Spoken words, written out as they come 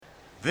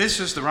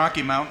This is the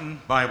Rocky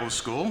Mountain Bible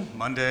School,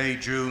 Monday,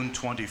 June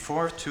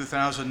 24th,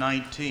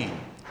 2019,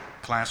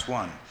 Class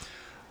 1.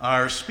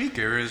 Our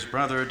speaker is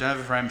Brother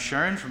Dev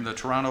Ramcharan from the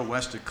Toronto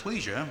West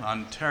Ecclesia,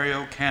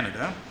 Ontario,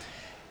 Canada.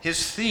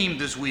 His theme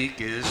this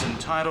week is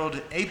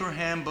entitled,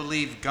 Abraham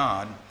Believed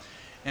God,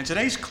 and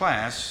today's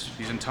class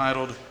is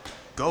entitled,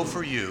 Go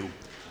For You,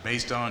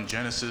 based on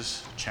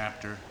Genesis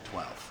chapter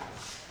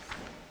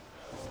 12.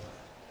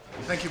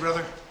 Thank you,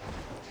 brother.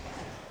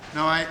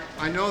 Now,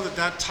 I know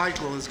that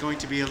title is going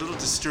to be a little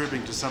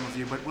disturbing to some of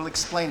you, but we'll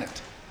explain it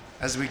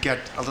as we get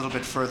a little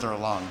bit further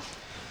along.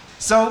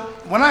 So,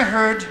 when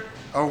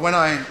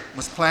I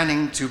was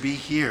planning to be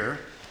here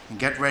and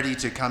get ready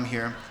to come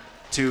here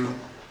to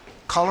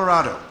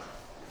Colorado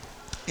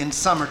in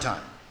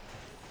summertime,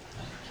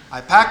 I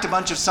packed a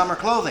bunch of summer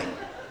clothing.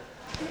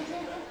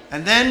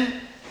 And then,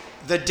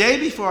 the day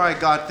before I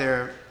got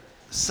there,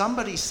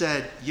 somebody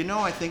said,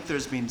 I think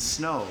there's been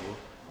snow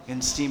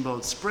in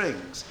Steamboat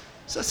Springs.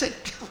 So I said,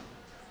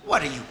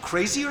 what, are you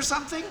crazy or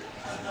something?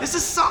 This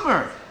is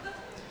summer.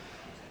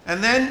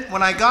 And then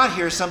when I got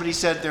here, somebody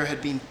said there had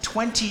been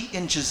 20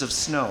 inches of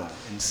snow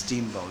in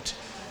Steamboat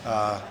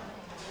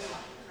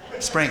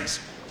Springs.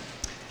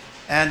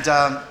 And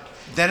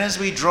then as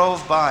we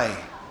drove by,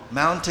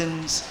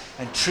 mountains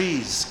and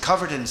trees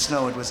covered in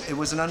snow, it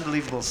was an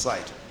unbelievable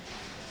sight.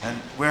 And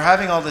we're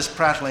having all this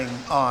prattling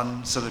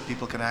on so that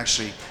people can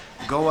actually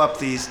go up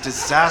these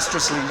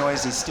disastrously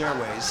noisy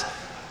stairways,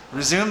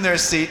 resume their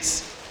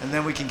seats, and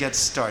then we can get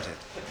started,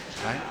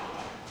 right?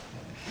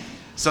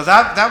 So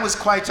that was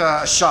quite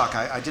a shock.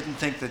 I didn't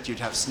think that you'd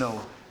have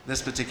snow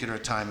this particular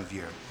time of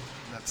year.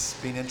 That's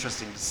been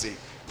interesting to see.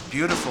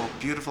 Beautiful,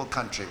 beautiful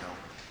country, though.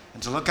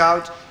 And to look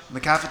out in the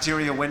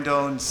cafeteria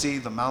window and see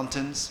the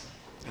mountains,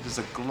 it is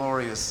a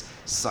glorious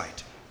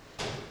sight.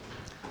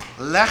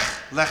 Lech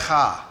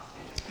Lecha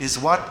is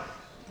what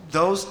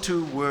those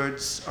two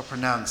words are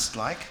pronounced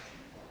like,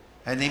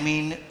 and they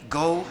mean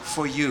go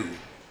for you.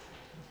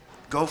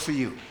 Go for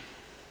you.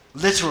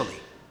 Literally.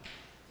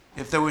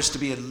 If there was to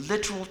be a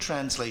literal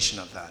translation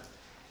of that.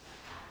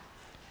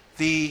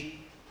 The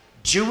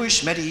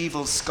Jewish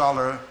medieval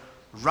scholar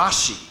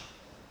Rashi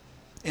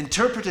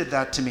interpreted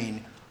that to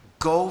mean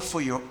go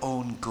for your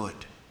own good.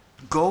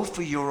 Go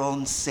for your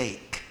own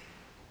sake.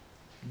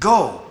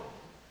 Go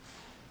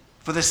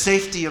for the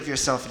safety of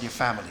yourself and your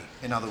family,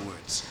 in other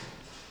words.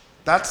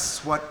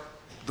 That's what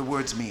the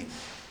words mean.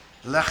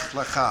 Lech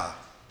lecha,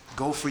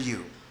 go for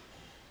you.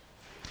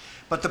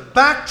 But the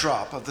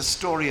backdrop of the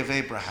story of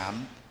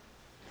Abraham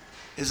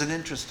is an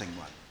interesting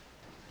one.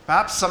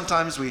 Perhaps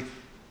sometimes we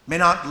may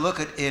not look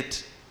at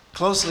it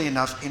closely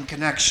enough in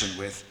connection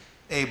with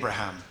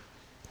Abraham.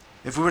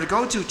 If we were to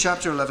go to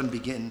chapter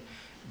 11,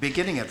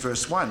 beginning at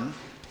verse 1,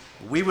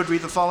 we would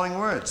read the following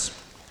words.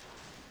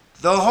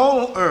 The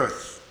whole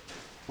earth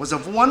was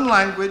of one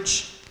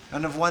language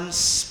and of one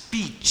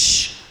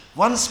speech.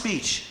 One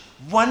speech,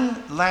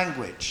 one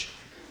language.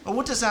 Well,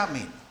 what does that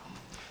mean?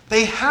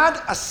 They had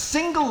a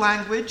single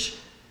language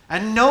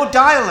and no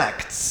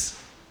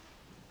dialects.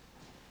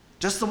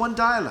 Just the one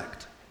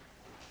dialect.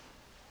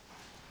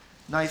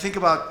 Now you think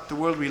about the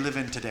world we live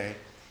in today.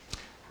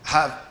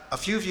 A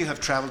few of you have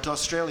traveled to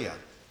Australia,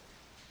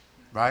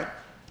 right?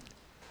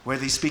 Where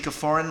they speak a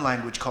foreign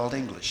language called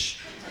English.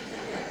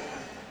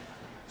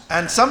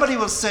 And somebody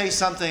will say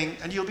something,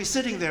 and you'll be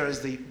sitting there as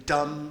the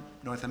dumb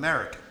North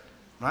American,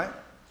 right?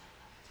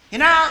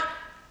 The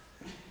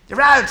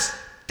roads,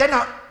 they're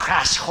not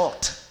crash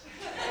hot.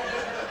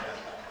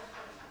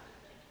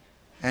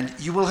 And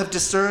you will have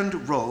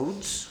discerned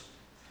roads,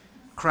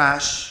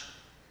 crash,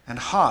 and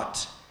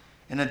hot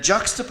in a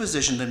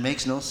juxtaposition that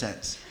makes no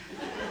sense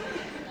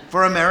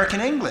for American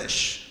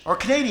English, or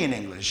Canadian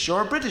English,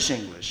 or British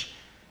English.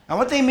 And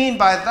what they mean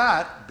by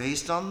that,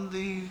 based on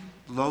the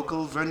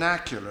local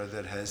vernacular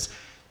that has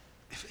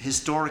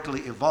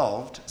historically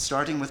evolved,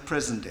 starting with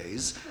prison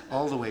days,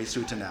 all the way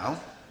through to now.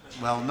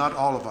 Well, not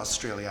all of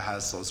Australia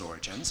has those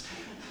origins,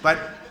 but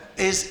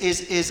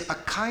is a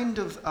kind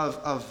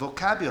of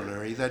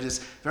vocabulary that is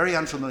very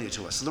unfamiliar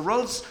to us. So the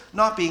roads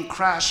not being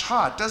crash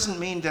hot doesn't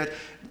mean that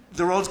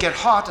the roads get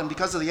hot and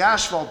because of the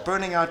asphalt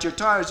burning out your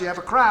tires, you have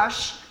a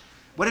crash.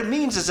 What it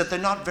means is that they're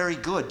not very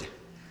good.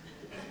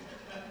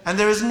 And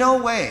there is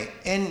no way,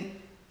 in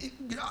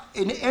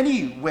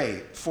any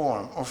way,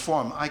 form,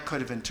 I could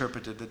have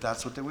interpreted that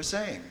that's what they were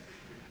saying.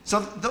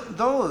 So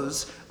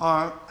those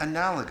are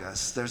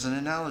analogous. There's an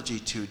analogy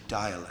to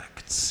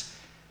dialects.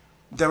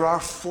 There are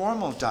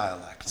formal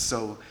dialects.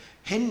 So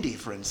Hindi,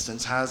 for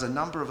instance, has a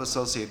number of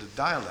associated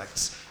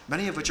dialects,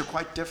 many of which are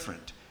quite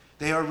different.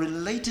 They are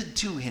related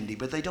to Hindi,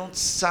 but they don't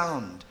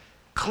sound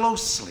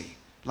closely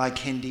like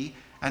Hindi,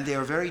 and they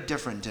are very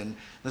different in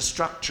the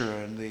structure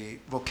and the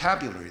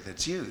vocabulary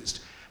that's used.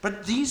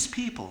 But these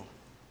people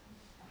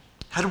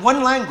had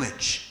one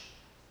language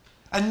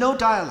and no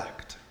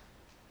dialect.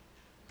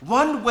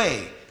 One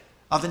way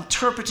of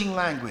interpreting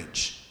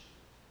language.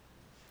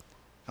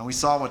 And we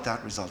saw what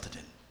that resulted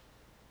in.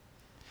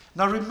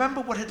 Now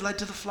remember what had led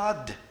to the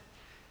flood.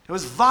 It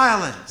was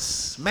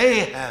violence,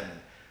 mayhem,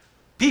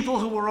 People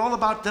who were all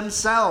about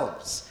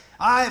themselves.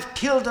 I've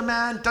killed a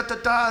man,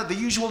 the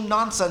usual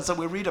nonsense that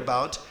we read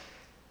about.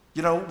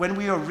 You know, when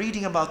we are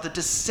reading about the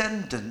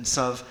descendants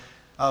of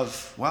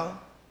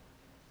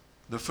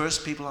the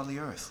first people on the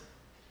earth.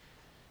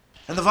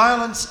 And the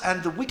violence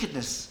and the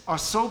wickedness are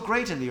so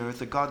great in the earth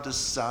that God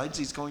decides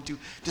he's going to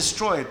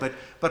destroy it,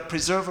 but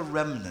preserve a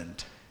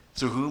remnant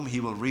through whom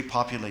he will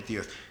repopulate the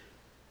earth.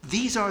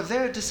 These are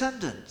their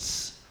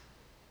descendants.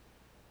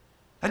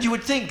 And you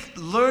would think,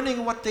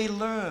 learning what they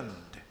learned,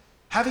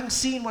 having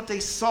seen what they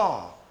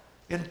saw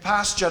in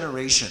past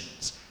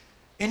generations,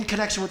 in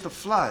connection with the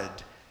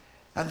flood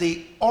and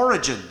the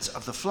origins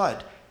of the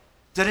flood,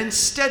 that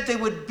instead they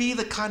would be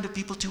the kind of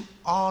people to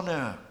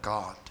honor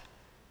God,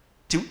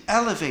 to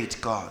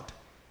elevate God,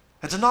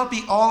 and to not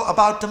be all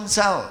about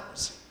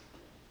themselves.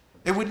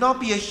 It would not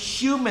be a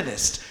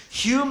humanist,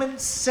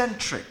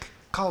 human-centric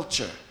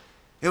culture.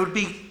 It would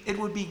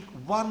be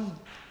one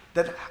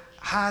that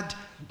had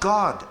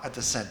God at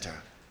the center.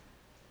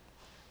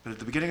 But at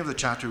the beginning of the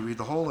chapter, we read,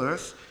 the whole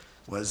earth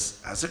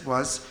was as it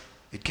was.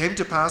 It came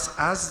to pass,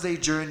 as they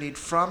journeyed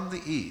from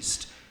the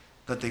east,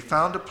 that they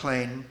found a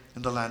plain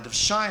in the land of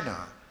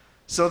Shinar.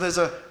 So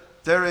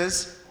there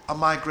is a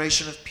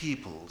migration of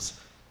peoples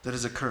that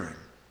is occurring.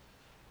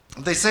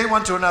 They say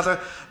one to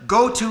another,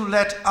 go to,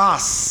 let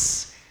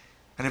us.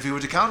 And if you were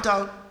to count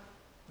out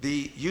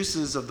the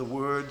uses of the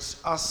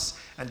words us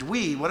and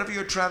we, whatever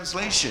your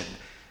translation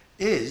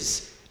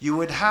is, you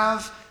would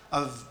have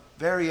a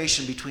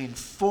variation between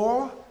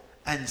 4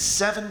 and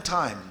 7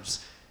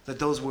 times that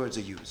those words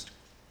are used,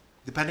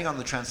 depending on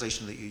the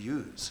translation that you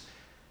use.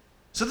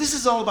 So this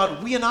is all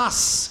about we and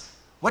us.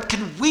 What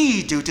can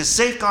we do to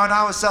safeguard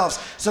ourselves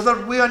so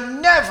that we are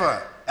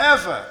never,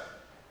 ever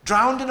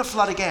drowned in a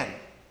flood again?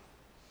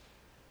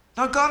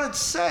 Now, God had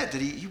said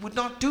that he would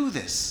not do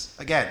this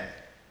again.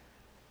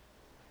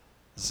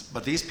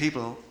 But these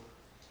people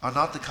are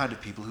not the kind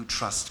of people who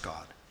trust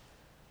God,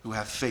 who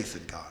have faith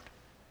in God,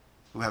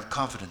 who have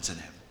confidence in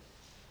him.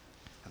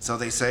 And so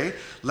they say,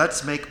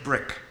 let's make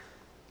brick.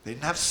 They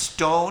didn't have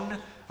stone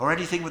or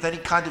anything with any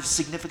kind of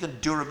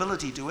significant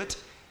durability to it.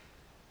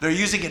 They're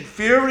using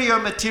inferior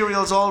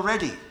materials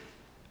already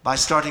by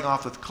starting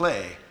off with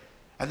clay.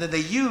 And then they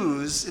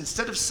use,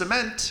 instead of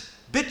cement,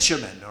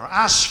 bitumen or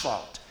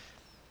asphalt,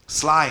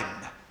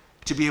 slime,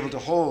 to be able to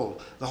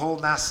hold the whole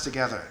mass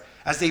together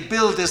as they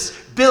build this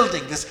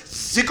building, this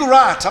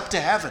ziggurat up to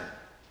heaven.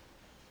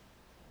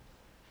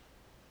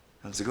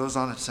 And as it goes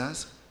on, it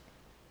says,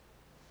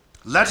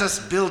 let us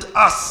build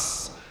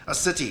us a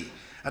city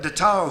and a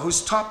tower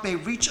whose top may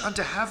reach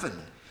unto heaven,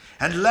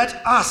 and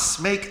let us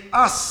make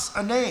us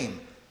a name.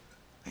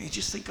 And you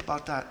just think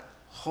about that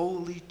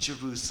holy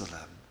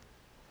Jerusalem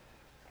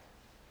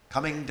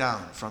coming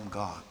down from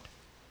God,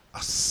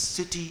 a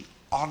city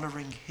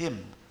honoring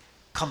him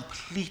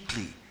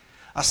completely,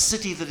 a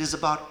city that is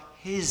about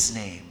his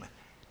name.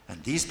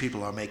 And these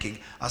people are making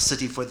a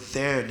city for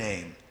their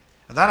name.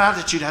 And that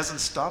attitude hasn't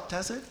stopped,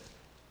 has it?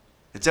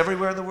 It's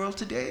everywhere in the world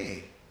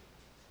today.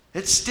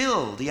 It's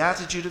still the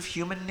attitude of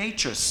human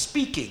nature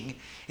speaking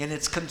in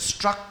its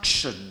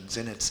constructions,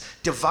 in its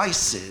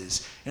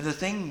devices, in the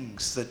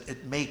things that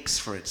it makes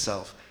for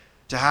itself,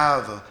 to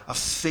have a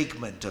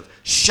figment of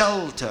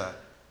shelter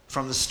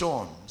from the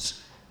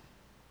storms.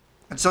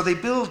 And so they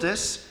build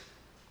this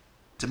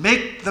to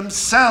make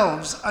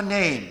themselves a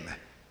name,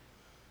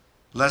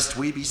 lest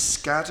we be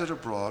scattered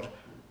abroad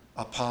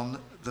upon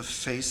the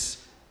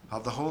face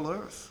of the whole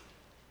earth.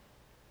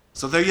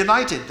 So they're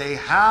united. They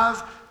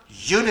have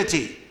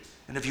unity.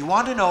 And if you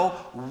want to know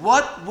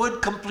what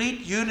would complete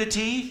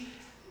unity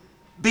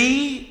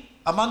be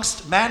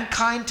amongst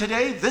mankind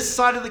today, this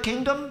side of the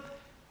kingdom,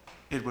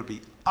 it would be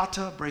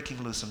utter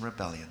breaking loose and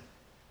rebellion.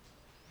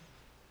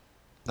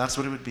 That's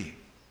what it would be.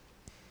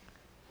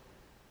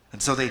 And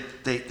so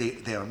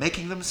they are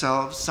making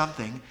themselves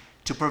something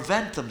to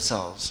prevent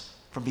themselves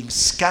from being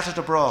scattered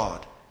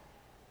abroad,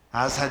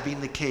 as had been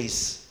the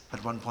case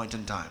at one point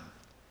in time.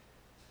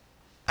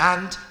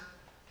 And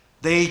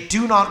they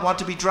do not want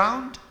to be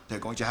drowned. They're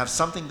going to have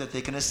something that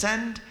they can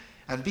ascend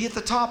and be at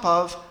the top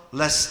of,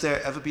 lest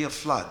there ever be a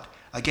flood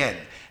again.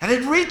 And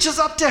it reaches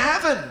up to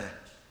heaven,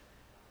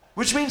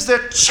 which means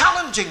they're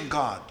challenging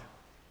God.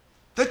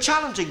 They're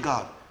challenging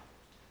God.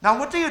 Now,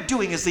 what they are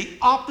doing is the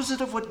opposite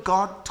of what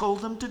God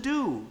told them to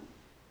do.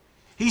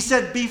 He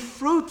said, be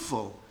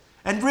fruitful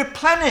and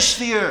replenish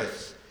the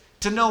earth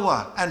to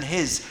Noah and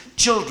his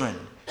children.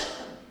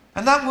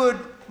 And that word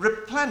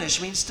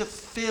replenish means to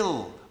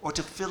fill or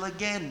to fill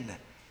again.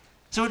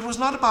 So it was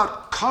not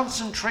about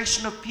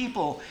concentration of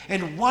people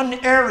in one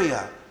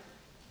area.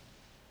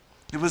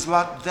 It was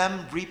about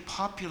them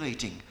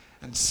repopulating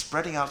and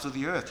spreading out through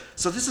the earth.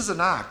 So this is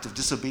an act of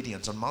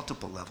disobedience on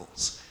multiple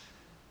levels.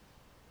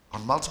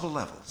 On multiple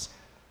levels.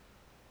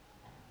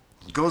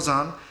 It goes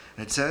on,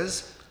 and it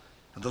says,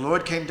 and the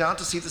Lord came down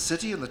to see the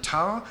city and the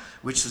tower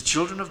which the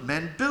children of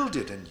men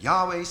builded. And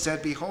Yahweh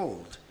said,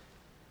 behold,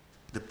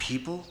 the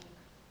people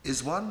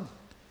is one.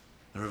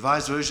 The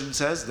Revised Version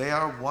says they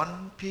are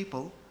one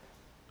people.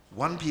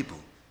 One people.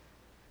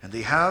 And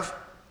they have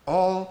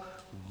all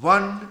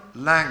one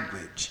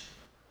language.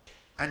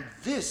 And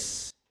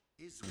this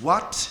is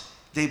what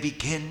they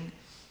begin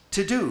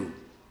to do.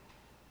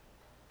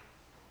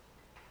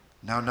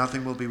 Now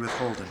nothing will be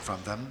withholden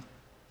from them,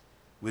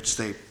 which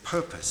they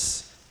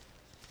purpose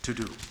to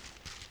do.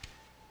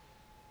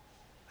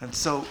 And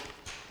so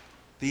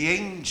the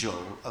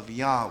angel of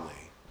Yahweh,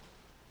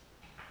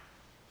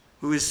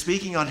 who is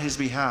speaking on his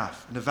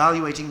behalf and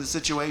evaluating the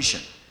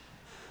situation,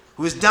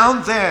 who is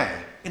down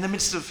there in the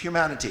midst of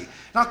humanity.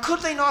 Now,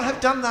 could they not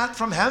have done that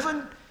from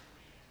heaven?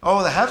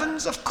 Oh, the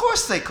heavens? Of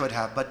course they could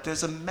have, but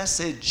there's a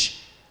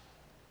message.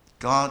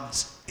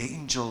 God's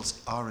angels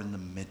are in the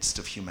midst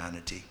of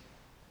humanity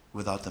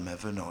without them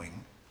ever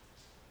knowing.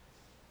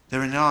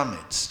 They're in our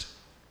midst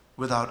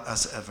without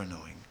us ever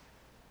knowing.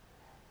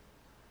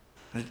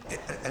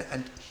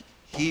 And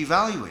he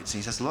evaluates, and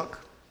he says, look,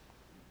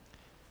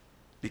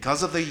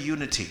 because of their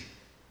unity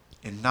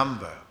in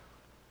number,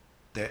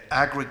 their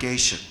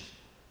aggregation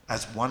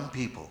as one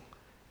people,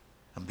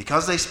 and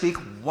because they speak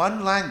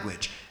one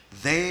language,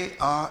 they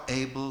are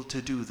able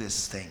to do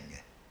this thing.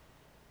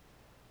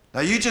 Now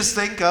you just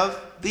think of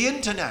the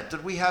internet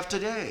that we have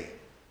today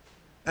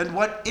and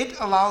what it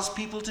allows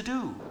people to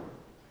do.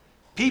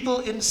 People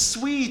in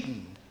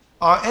Sweden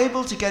are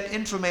able to get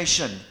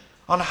information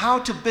on how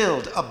to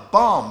build a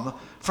bomb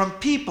from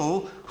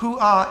people who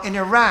are in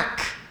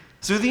Iraq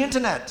through the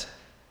internet,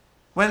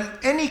 when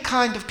any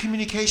kind of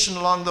communication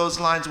along those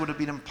lines would have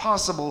been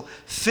impossible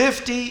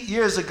 50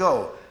 years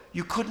ago.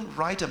 You couldn't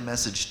write a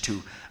message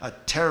to a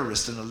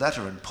terrorist in a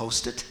letter and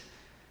post it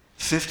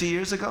 50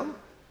 years ago.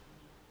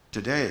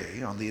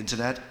 Today, on the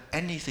internet,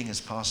 anything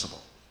is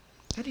possible.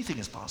 Anything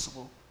is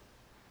possible.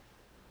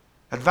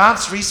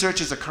 Advanced research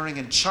is occurring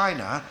in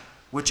China,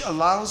 which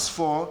allows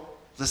for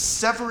the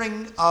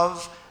severing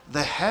of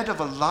the head of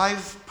a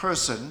live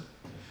person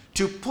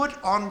to put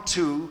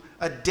onto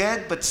a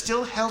dead but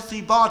still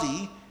healthy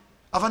body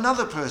of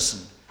another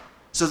person,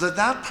 so that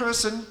that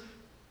person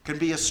can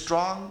be a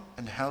strong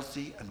and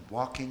healthy and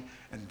walking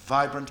and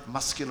vibrant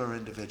muscular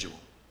individual.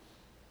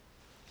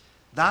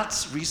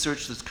 That's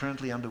research that's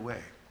currently underway.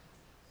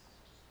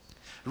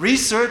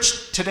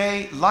 Research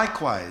today,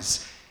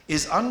 likewise,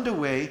 is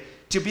underway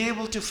to be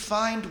able to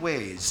find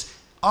ways.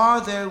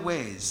 Are there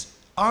ways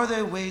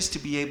to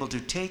be able to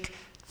take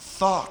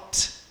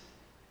thought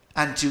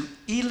and to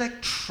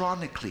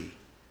electronically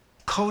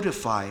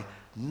codify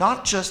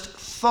not just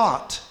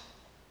thought,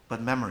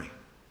 but memory?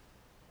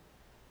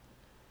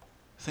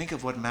 Think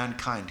of what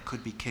mankind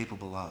could be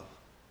capable of.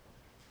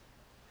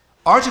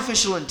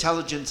 Artificial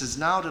intelligence is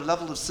now at a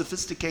level of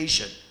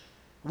sophistication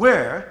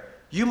where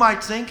you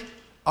might think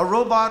a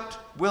robot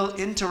will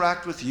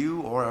interact with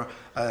you, or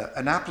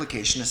an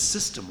application, a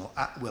system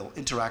will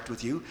interact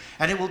with you,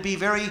 and it will be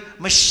very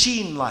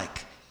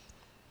machine-like.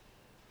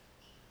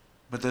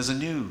 But there's a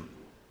new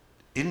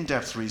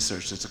in-depth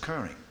research that's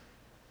occurring.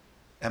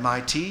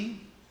 MIT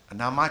and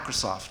now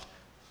Microsoft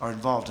are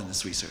involved in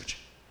this research.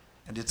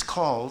 And it's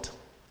called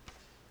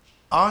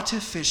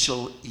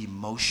artificial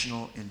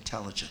emotional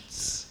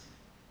intelligence,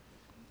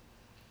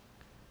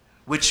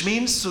 which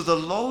means through the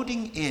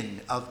loading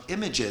in of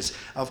images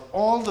of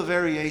all the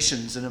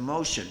variations in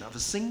emotion of a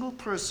single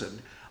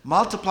person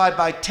multiplied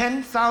by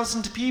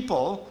 10,000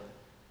 people,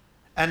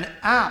 an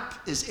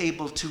app is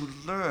able to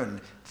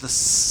learn the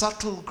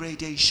subtle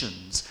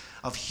gradations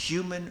of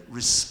human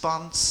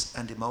response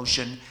and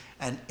emotion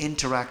and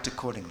interact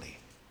accordingly.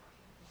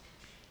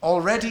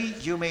 Already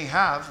you may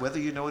have, whether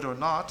you know it or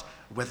not,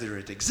 whether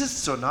it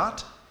exists or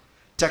not,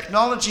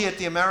 technology at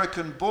the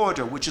American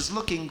border which is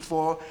looking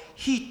for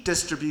heat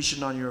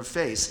distribution on your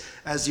face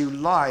as you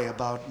lie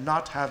about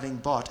not having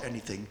bought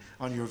anything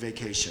on your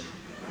vacation.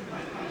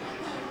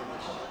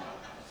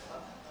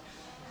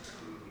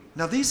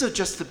 Now these are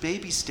just the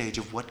baby stage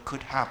of what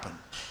could happen,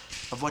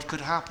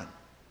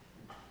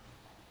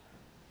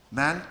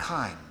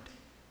 Mankind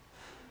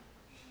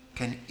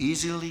can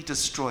easily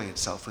destroy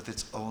itself with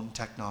its own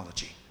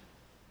technology.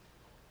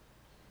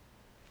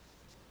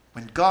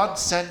 When God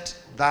sent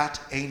that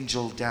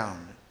angel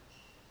down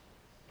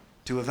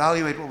to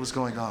evaluate what was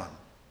going on,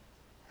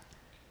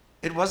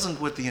 it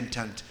wasn't with the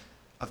intent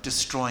of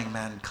destroying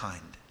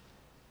mankind.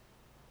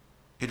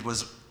 It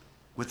was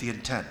with the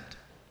intent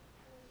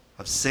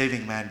of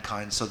saving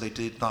mankind so they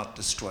did not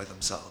destroy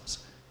themselves.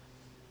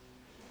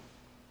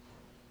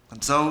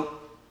 And so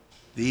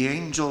the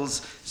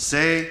angels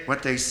say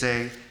what they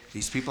say.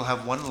 These people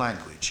have one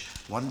language,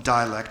 one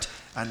dialect,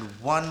 and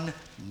one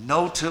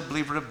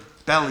notably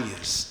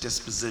rebellious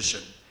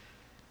disposition.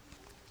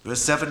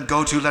 Verse 7,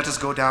 go to, let us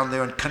go down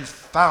there and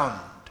confound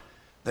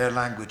their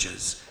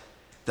languages,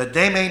 that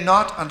they may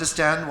not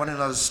understand one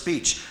another's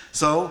speech.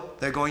 So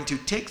they're going to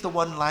take the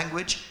one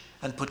language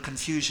and put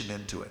confusion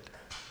into it.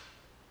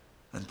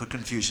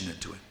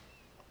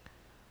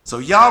 So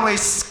Yahweh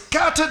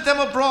scattered them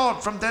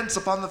abroad from thence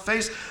upon the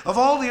face of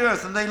all the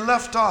earth, and they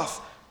left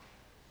off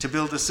to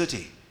build a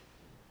city.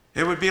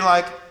 It would be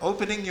like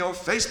opening your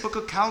Facebook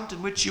account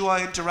in which you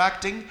are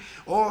interacting,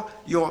 or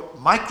your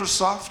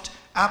Microsoft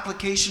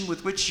application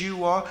with which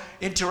you are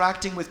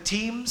interacting with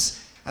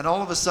Teams, and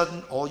all of a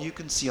sudden all you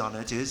can see on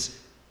it is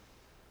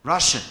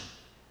Russian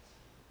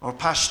or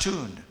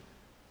Pashtun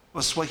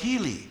or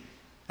Swahili,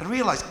 and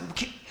realize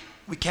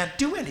we can't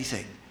do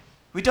anything.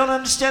 We don't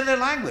understand their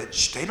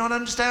language. They don't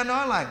understand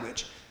our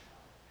language.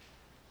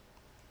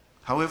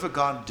 However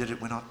God did it,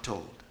 we're not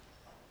told.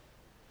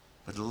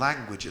 But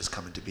languages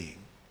come into being.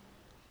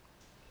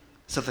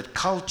 So that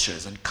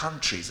cultures and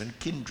countries and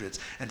kindreds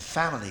and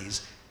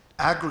families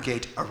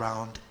aggregate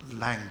around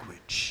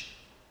language.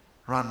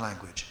 Around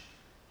language.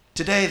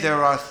 Today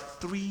there are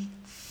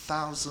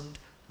 3,000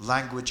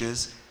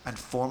 languages and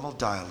formal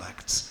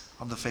dialects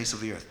on the face of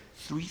the earth.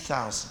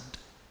 3,000.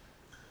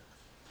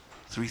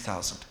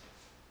 3,000.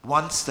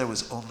 Once there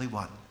was only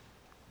one.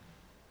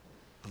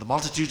 The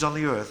multitudes on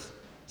the earth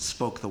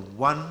spoke the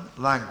one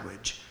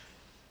language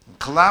and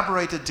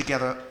collaborated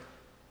together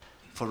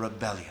for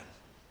rebellion.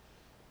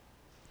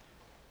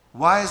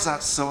 Why is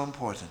that so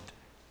important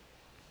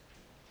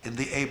in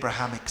the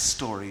Abrahamic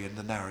story, in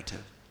the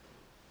narrative?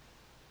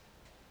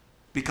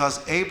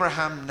 Because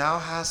Abraham now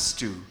has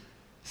to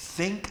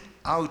think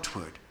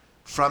outward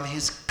from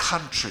his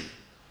country,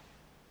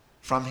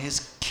 from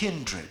his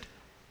kindred,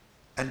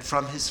 and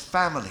from his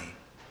family,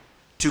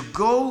 to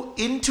go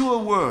into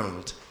a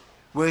world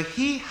where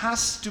he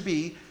has to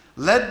be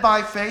led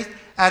by faith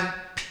and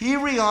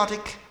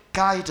periodic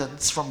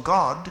guidance from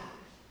God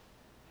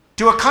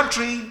to a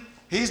country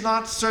he's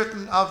not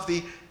certain of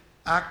the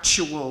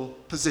actual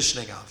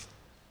positioning of.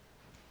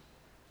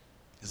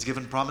 He's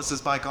given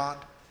promises by God,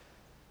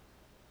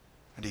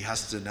 and he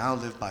has to now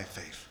live by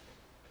faith.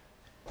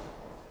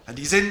 And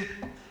he's in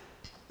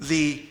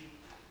the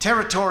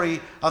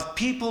territory of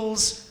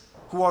peoples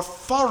who are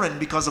foreign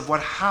because of what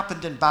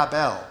happened in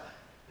Babel.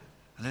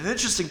 And an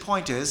interesting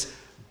point is,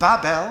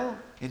 Babel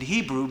in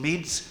Hebrew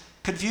means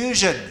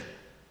confusion.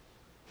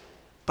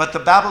 But the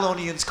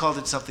Babylonians called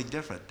it something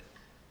different.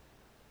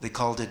 They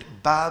called it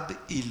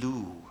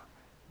Bab-Ilu,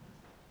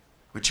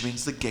 which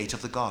means the gate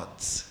of the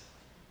gods.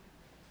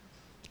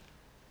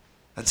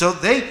 And so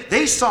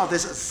they saw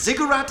this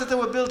ziggurat that they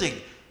were building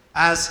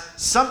as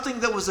something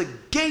that was a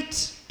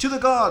gate to the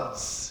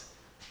gods,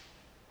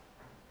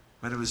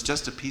 when it was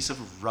just a piece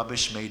of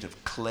rubbish made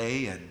of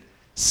clay and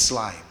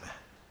slime,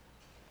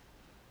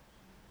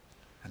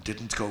 and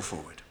didn't go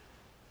forward.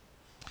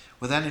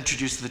 We're then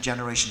introduced to the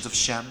generations of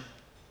Shem,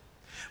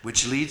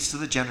 which leads to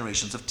the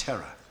generations of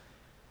Terah.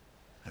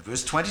 In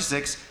verse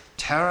 26,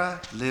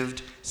 Terah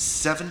lived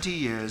 70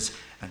 years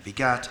and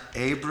begat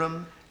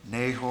Abram,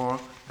 Nahor,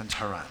 and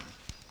Haran.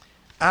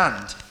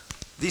 And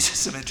these are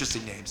some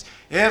interesting names.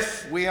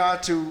 If we are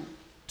to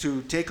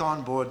take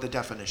on board the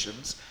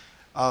definitions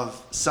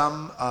of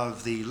some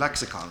of the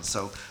lexicons.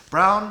 So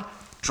Brown,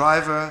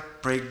 Driver,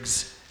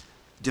 Briggs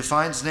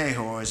defines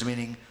Nahor as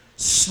meaning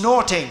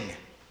snorting.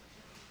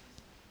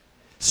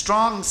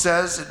 Strong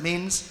says it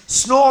means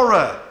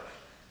snorer.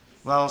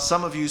 Well,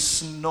 some of you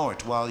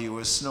snort while you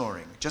were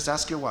snoring. Just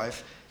ask your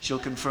wife. She'll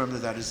confirm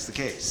that that is the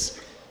case.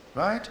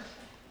 Right?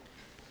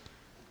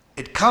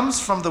 It comes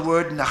from the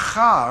word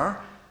nachar,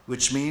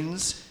 which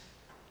means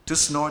to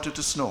snort or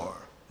to snore,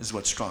 is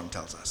what Strong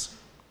tells us.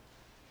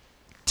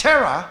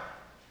 Terah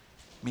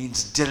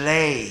means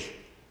delay.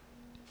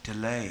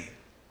 Delay.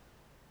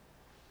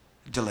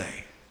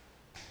 Delay.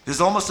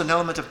 There's almost an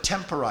element of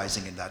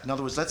temporizing in that. In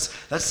other words,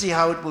 let's see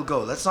how it will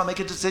go. Let's not make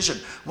a decision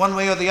one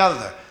way or the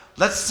other.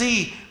 Let's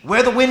see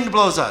where the wind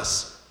blows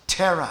us.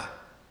 Terah.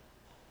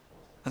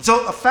 And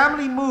so a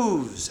family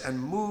moves and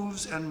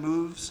moves and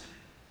moves.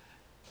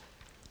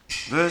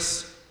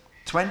 Verse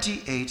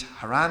 28,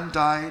 Haran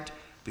died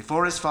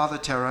before his father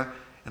Terah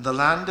in the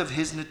land of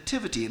his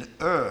nativity in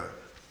Ur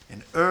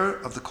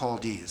of the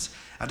Chaldees.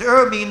 And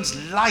Ur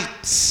means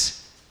light.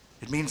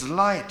 It means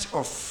light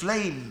or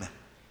flame.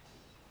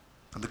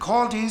 And the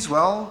Chaldees,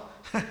 well,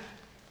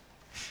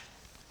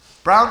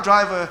 Brown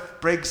Driver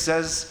Briggs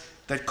says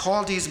that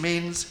Chaldees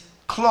means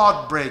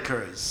clod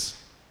breakers.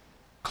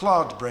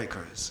 Clod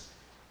breakers.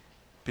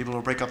 People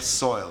who break up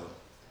soil,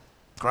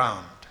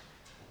 ground.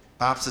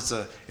 Perhaps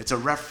it's a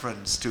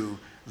reference to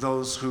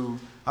those who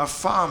are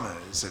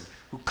farmers and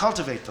who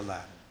cultivate the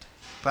land.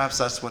 Perhaps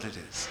that's what it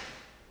is.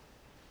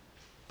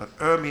 But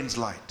Ur means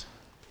light.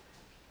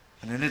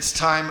 And in its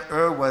time,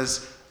 Ur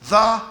was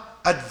the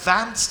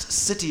advanced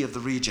city of the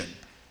region.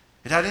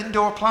 It had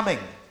indoor plumbing.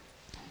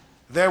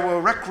 There were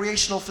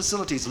recreational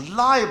facilities,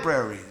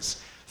 libraries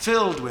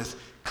filled with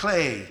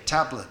clay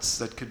tablets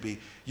that could be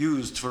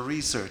used for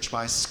research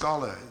by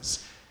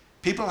scholars.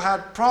 People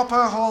had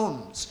proper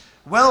homes,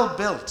 well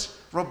built,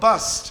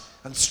 robust,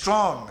 and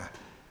strong.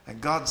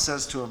 And God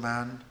says to a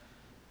man,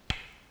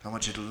 I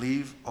want you to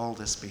leave all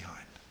this behind.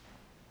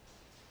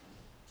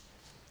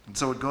 And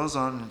so it goes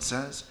on and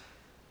says,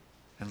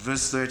 in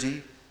verse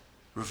 30,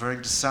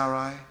 referring to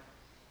Sarai,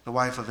 the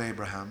wife of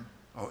Abraham,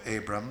 or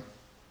Abram,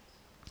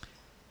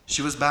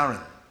 she was barren,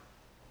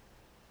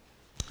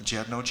 and she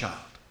had no child.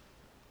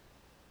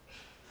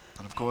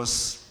 And of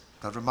course,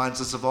 that reminds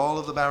us of all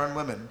of the barren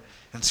women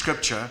in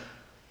Scripture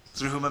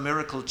through whom a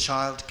miracle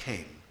child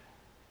came,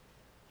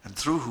 and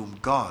through whom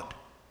God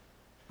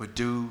would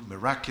do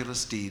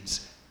miraculous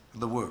deeds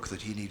and the work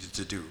that he needed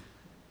to do,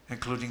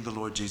 including the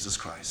Lord Jesus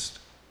Christ.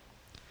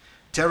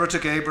 Terah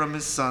took Abram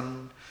his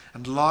son,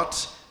 and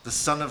Lot the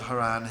son of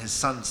Haran his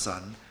son's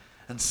son,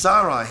 and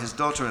Sarai his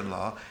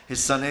daughter-in-law,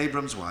 his son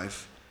Abram's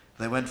wife.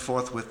 They went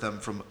forth with them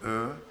from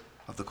Ur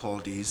of the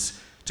Chaldees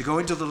to go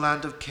into the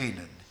land of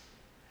Canaan.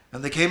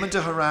 And they came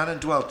into Haran and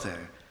dwelt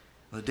there.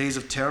 The days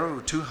of Terah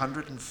were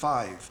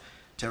 205.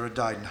 Terah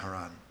died in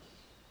Haran.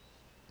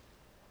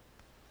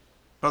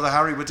 Brother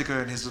Harry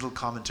Whittaker, in his little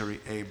commentary,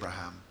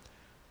 Abraham,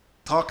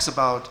 talks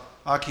about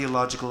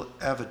archaeological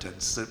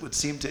evidence that would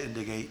seem to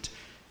indicate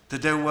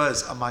that there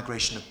was a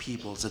migration of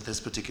peoples at this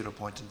particular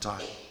point in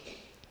time.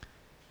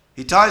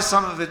 He ties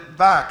some of it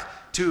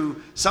back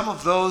to some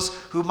of those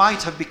who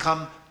might have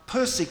become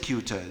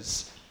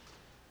persecutors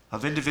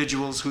of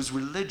individuals whose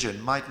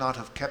religion might not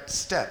have kept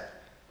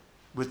step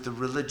with the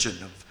religion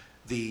of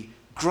the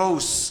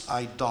gross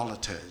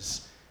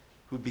idolaters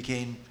who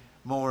became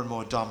more and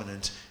more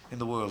dominant in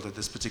the world at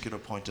this particular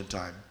point in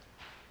time.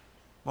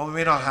 Well, we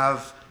may not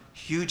have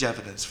huge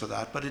evidence for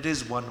that, but it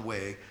is one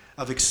way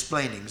of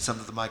explaining some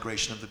of the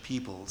migration of the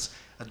peoples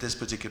at this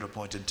particular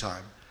point in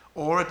time.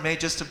 Or it may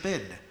just have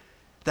been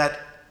that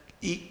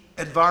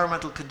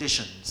environmental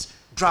conditions,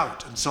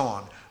 drought and so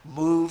on,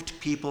 moved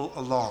people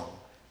along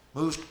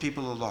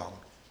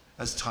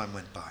as time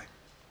went by.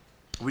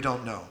 We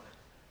don't know,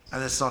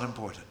 and it's not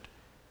important.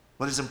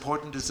 What is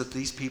important is that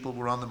these people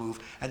were on the move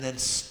and then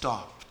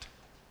stopped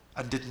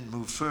and didn't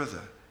move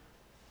further.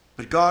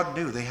 But God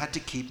knew they had to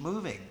keep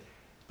moving,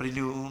 but he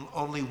knew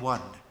only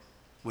one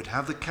would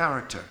have the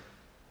character,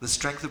 the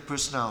strength of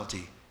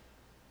personality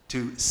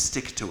to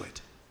stick to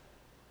it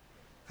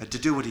and to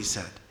do what he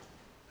said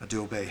and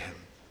to obey him.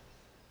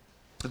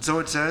 And so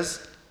it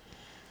says,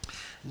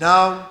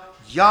 now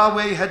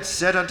Yahweh had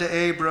said unto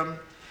Abram,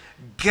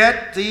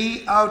 get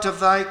thee out of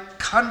thy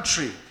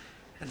country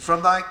and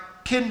from thy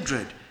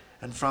kindred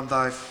and from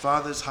thy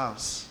father's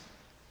house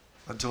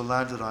unto a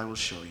land that I will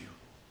show you.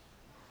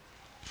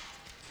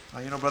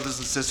 Now, brothers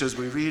and sisters,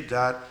 we read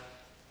that,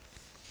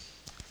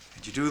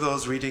 and you do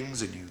those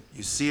readings, and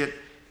you see it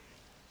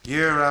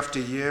year after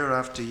year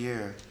after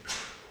year.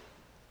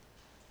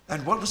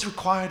 And what was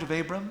required of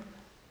Abram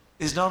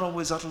is not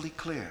always utterly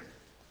clear.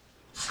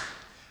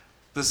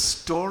 The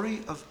story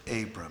of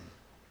Abram,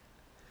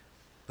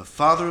 the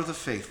father of the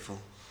faithful,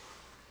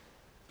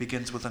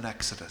 begins with an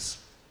exodus.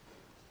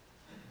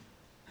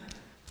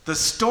 The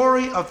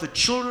story of the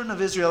children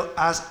of Israel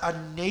as a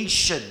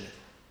nation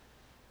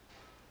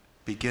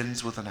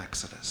begins with an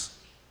exodus.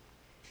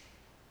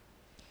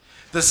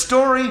 The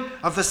story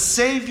of the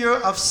Savior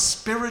of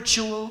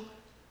spiritual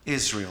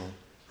Israel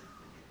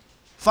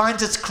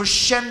finds its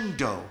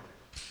crescendo,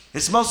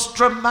 its most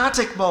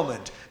dramatic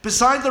moment,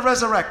 beside the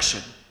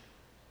resurrection,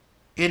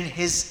 in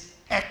his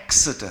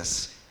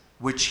exodus,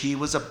 which he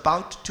was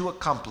about to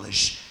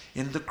accomplish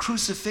in the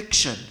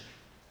crucifixion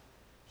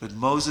that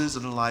Moses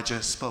and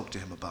Elijah spoke to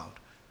him about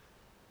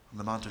on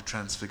the Mount of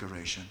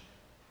Transfiguration.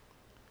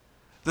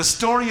 The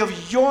story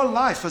of your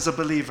life as a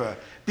believer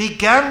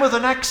began with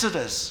an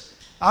exodus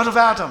out of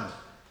Adam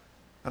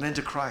and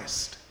into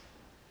Christ.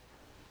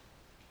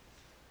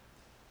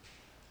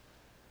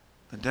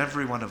 And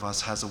every one of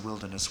us has a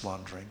wilderness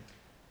wandering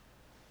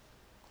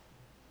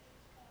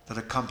that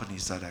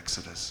accompanies that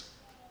exodus.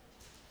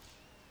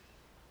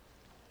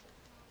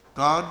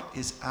 God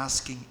is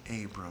asking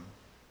Abram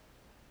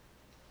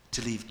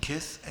to leave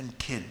kith and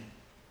kin,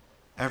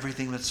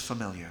 everything that's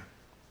familiar,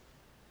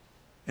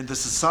 in the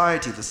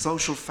society, the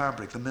social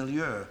fabric, the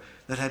milieu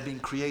that had been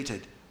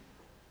created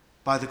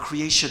by the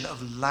creation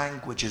of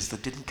languages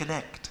that didn't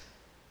connect.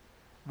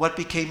 What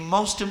became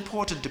most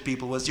important to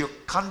people was your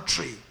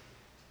country,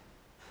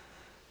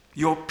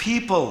 your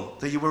people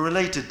that you were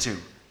related to,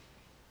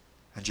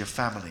 and your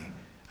family.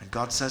 And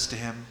God says to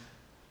him,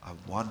 I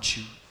want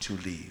you to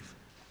leave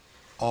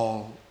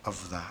all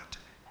of that.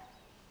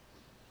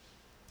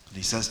 And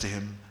he says to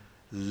him,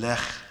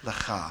 Lech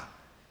lecha.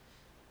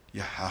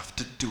 You have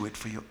to do it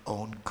for your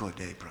own good,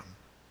 Abram.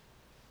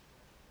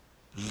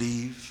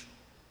 Leave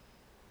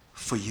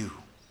for you.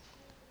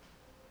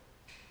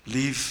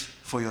 Leave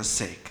for your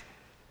sake.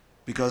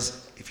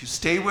 Because if you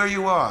stay where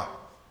you are,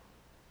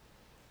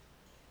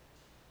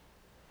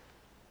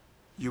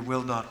 you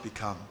will not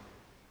become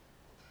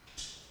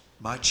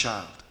my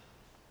child.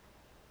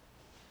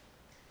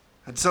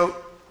 And so,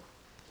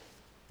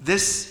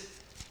 this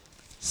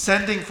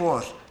sending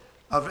forth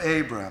of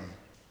Abram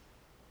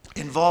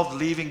involved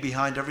leaving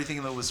behind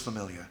everything that was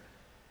familiar.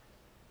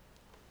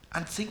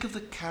 And think of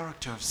the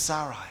character of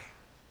Sarai,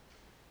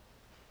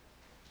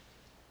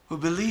 who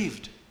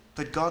believed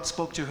that God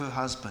spoke to her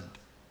husband,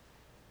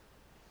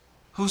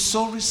 who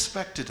so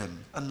respected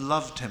him and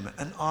loved him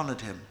and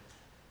honored him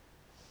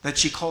that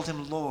she called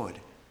him Lord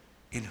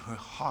in her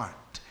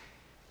heart,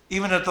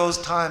 even at those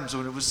times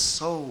when it was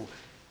so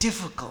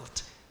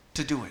difficult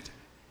to do it.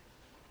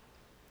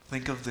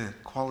 Think of the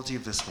quality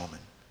of this woman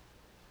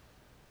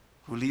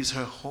who leaves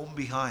her home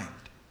behind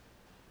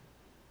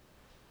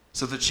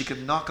so that she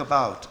can knock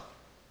about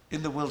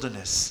in the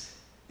wilderness,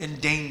 in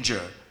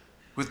danger,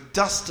 with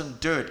dust and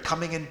dirt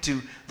coming into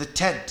the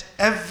tent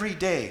every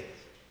day.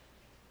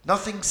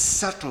 Nothing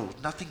settled,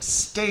 nothing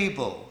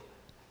stable.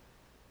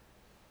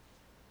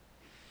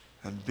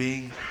 And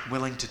being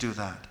willing to do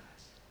that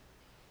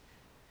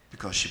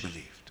because she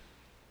believed.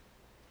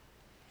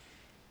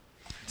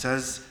 It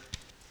says,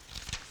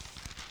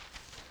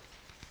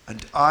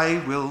 "And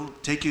I will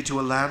take you to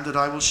a land that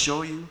I will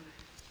show you.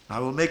 I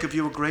will make of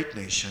you a great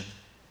nation,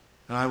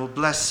 and I will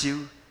bless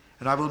you,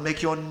 and I will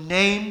make your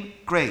name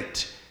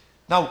great."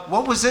 Now,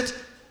 what was it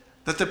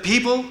that the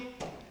people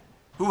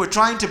who were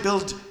trying to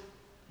build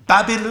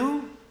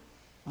Babylon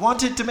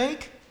wanted to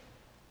make?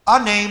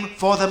 A name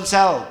for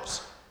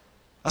themselves.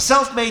 A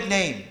self-made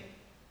name.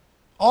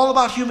 All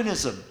about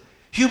humanism.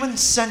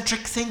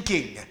 Human-centric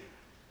thinking.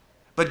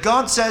 But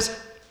God says,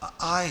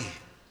 I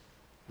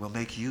will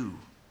make you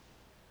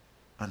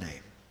a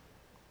name.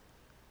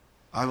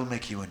 I will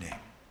make you a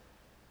name.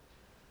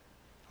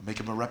 I'll make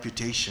him a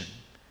reputation.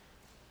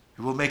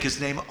 He will make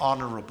his name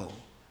honorable.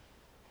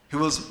 He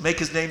will make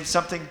his name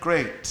something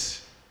great.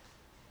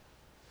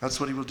 That's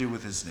what he will do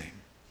with his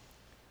name.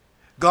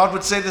 God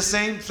would say the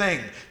same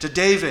thing to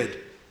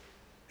David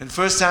in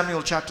 1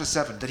 Samuel chapter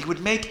 7, that he would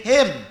make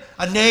him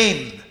a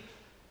name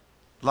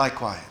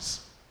likewise.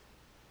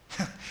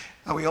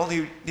 And we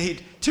only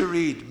need to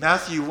read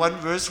Matthew 1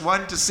 verse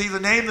 1 to see the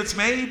name that's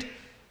made,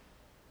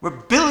 where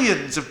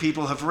billions of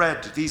people have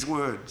read these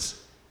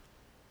words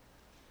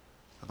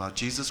about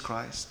Jesus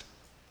Christ,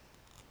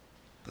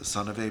 the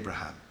son of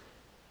Abraham,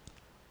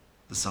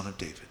 the son of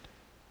David.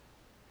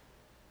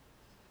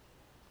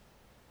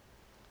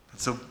 And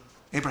so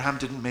Abraham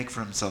didn't make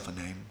for himself a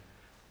name.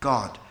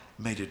 God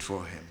made it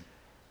for him.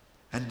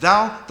 And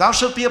thou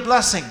shalt be a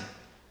blessing.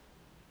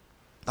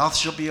 Thou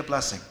shalt be a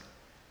blessing.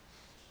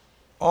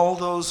 All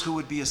those who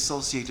would be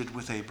associated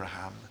with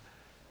Abraham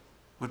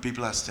would be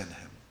blessed in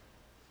him.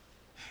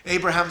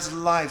 Abraham's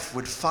life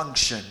would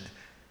function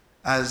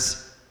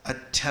as a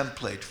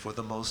template for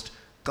the most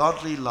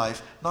godly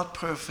life, not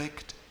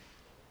perfect,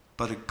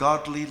 but a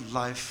godly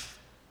life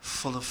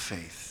full of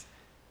faith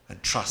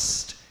and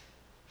trust,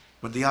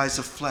 when the eyes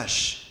of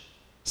flesh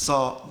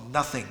saw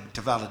nothing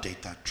to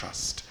validate that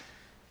trust.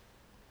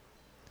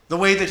 The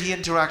way that he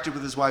interacted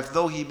with his wife,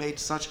 though he made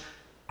such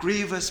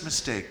grievous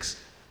mistakes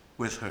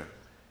with her.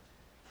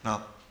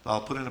 Now,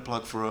 I'll put in a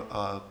plug for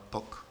a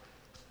book,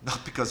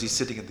 not because he's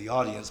sitting in the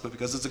audience, but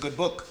because it's a good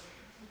book.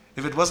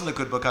 If it wasn't a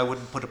good book, I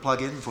wouldn't put a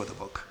plug in for the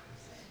book.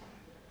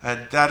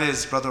 And that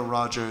is Brother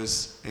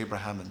Rogers'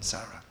 Abraham and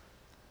Sarah.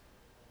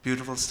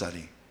 Beautiful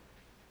study.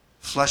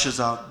 Fleshes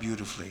out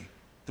beautifully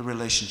the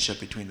relationship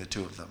between the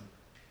two of them.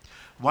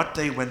 What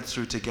they went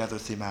through together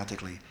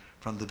thematically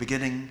from the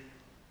beginning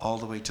all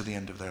the way to the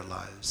end of their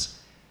lives.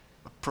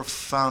 A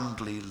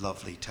profoundly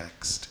lovely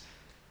text.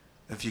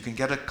 If you can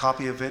get a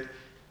copy of it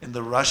in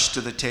the rush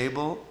to the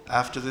table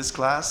after this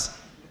class,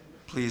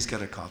 please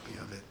get a copy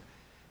of it.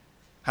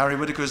 Harry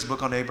Whitaker's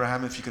book on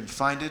Abraham, if you can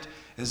find it,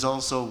 is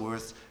also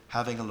worth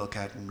having a look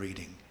at and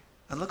reading.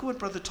 And look at what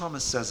Brother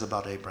Thomas says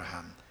about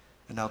Abraham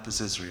and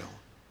Alpes Israel.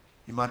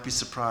 You might be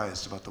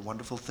surprised about the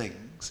wonderful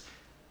things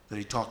that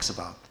he talks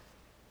about.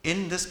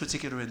 In this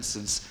particular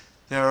instance,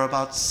 there are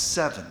about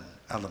 7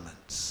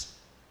 elements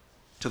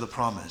to the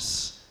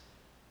promise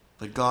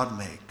that God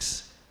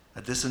makes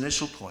at this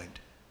initial point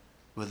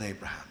with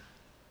Abraham.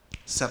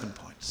 7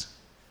 points.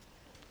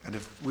 And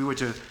if we were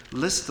to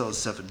list those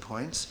 7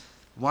 points,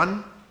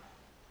 1,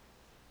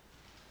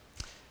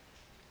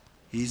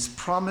 he's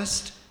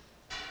promised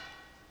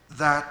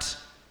that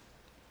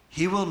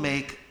he will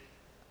make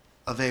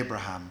of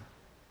Abraham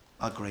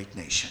a great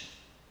nation.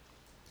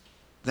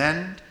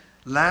 Then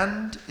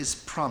land is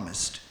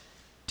promised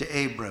to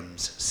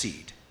Abram's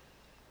seed.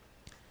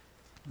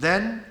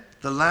 Then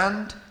the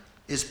land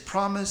is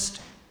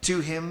promised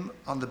to him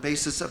on the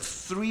basis of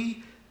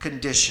 3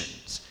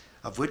 conditions,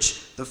 of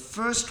which the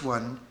first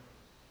one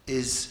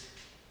is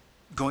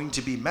going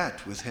to be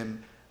met with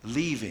him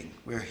leaving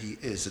where he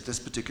is at this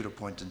particular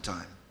point in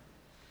time.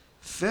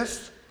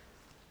 5th,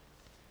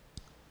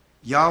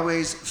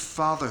 Yahweh's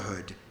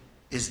fatherhood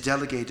is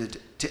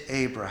delegated to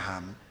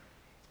Abraham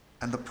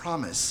and the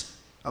promise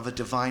of a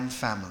divine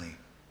family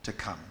to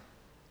come.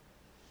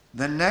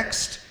 Then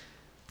next,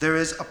 there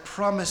is a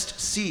promised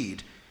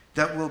seed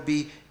that will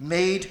be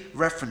made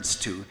reference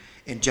to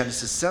in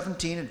Genesis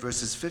 17 and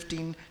verses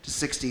 15 to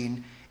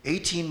 16,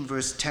 18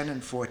 verse 10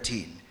 and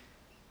 14.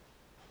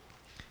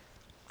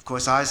 Of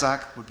course,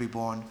 Isaac would be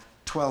born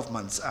 12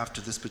 months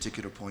after this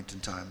particular point in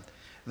time.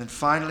 And then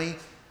finally,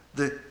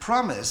 the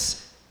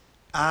promise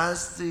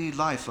as the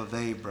life of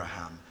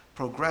Abraham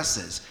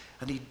progresses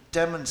and he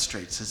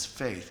demonstrates his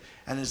faith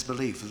and his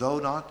belief, though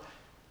not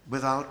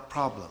without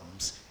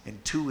problems in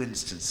 2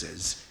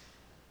 instances,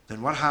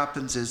 then what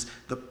happens is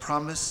the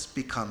promise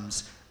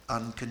becomes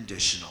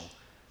unconditional.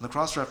 And the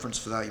cross-reference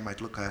for that you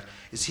might look at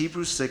is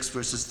Hebrews 6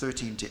 verses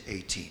 13 to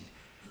 18.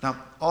 Now,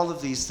 all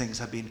of these things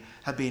have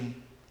been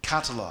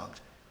cataloged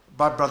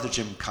by Brother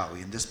Jim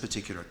Cowie in this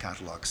particular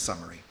catalog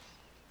summary.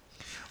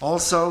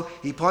 Also,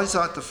 he points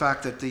out the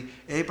fact that the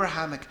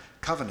Abrahamic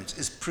covenant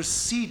is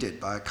preceded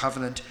by a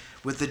covenant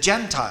with the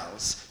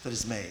Gentiles that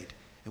is made,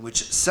 in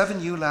which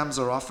 7 ewe lambs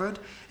are offered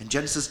in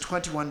Genesis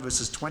 21,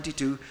 verses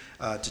 22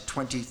 to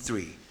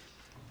 23.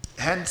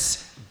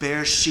 Hence,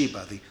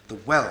 Beersheba, the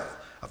well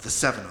of the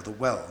 7, or the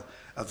well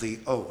of the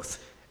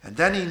oath. And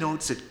then he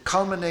notes it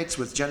culminates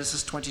with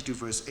Genesis 22,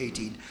 verse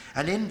 18.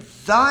 And in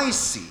thy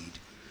seed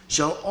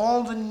shall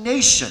all the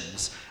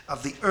nations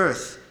of the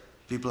earth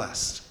be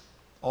blessed.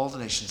 All the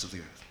nations of the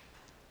earth.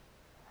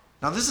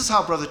 Now, this is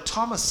how Brother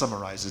Thomas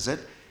summarizes it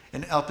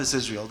in Elpis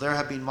Israel. There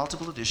have been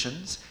multiple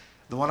editions.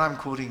 The one I'm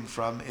quoting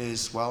from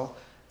is, well,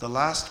 the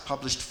last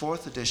published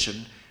 4th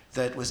edition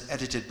that was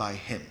edited by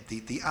him,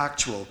 the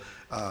actual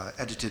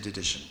edited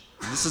edition.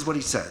 And this is what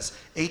he says,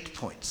 8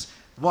 points.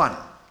 1,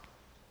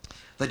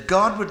 that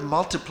God would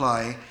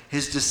multiply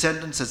his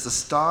descendants as the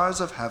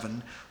stars of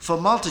heaven for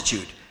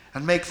multitude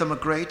and make them a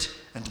great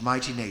and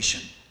mighty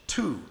nation.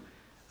 2,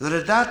 that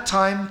at that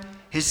time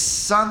his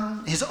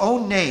son, his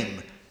own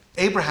name,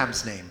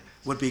 Abraham's name,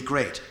 would be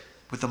great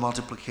with the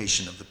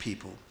multiplication of the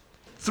people.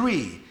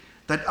 3,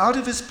 that out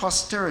of his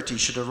posterity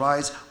should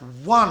arise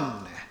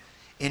one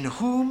in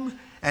whom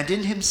and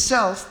in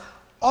himself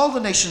all the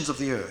nations of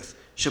the earth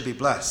should be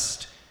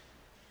blessed.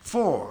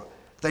 4,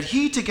 that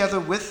he together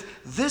with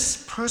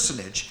this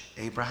personage,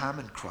 Abraham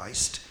and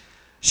Christ,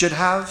 should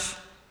have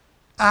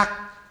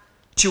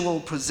actual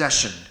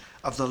possession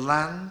of the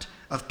land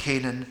of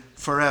Canaan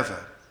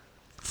forever.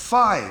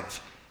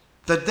 5,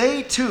 that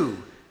they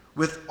too,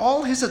 with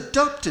all his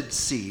adopted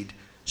seed,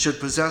 should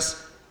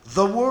possess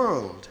the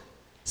world.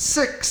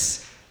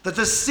 6, that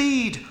the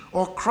seed,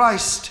 or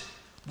Christ,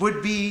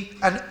 would be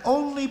an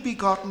only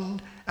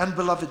begotten and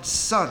beloved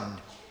Son,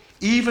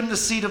 even the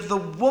seed of the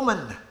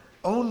woman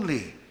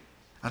only,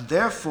 and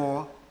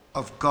therefore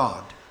of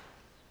God.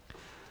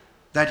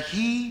 That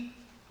he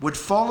would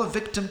fall a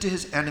victim to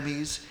his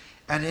enemies,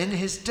 and in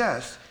his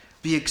death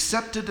be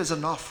accepted as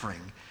an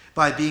offering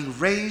by being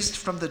raised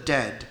from the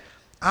dead,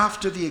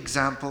 after the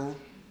example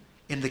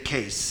in the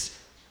case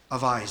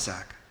of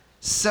Isaac.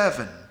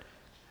 7,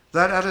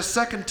 that at a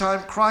second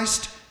time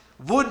Christ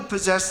would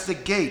possess the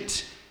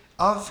gate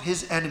of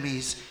his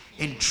enemies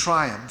in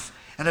triumph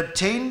and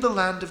obtain the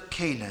land of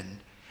Canaan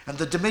and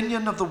the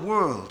dominion of the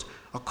world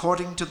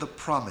according to the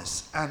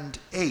promise. And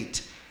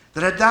 8,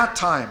 that at that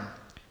time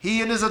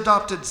he and his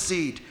adopted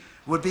seed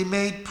would be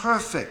made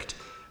perfect,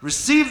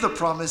 receive the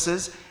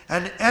promises,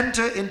 and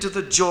enter into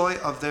the joy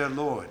of their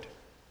Lord.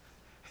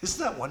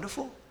 Isn't that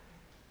wonderful?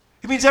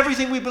 It means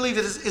everything we believe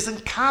is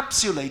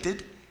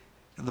encapsulated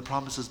in the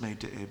promises made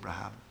to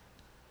Abraham,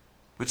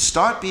 which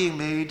start being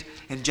made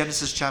in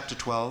Genesis chapter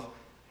 12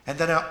 and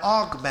then are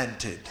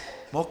augmented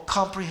more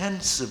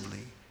comprehensively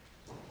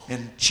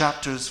in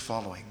chapters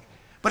following.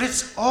 But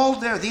it's all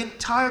there, the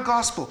entire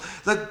gospel.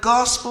 The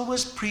gospel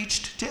was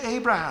preached to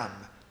Abraham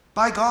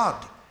by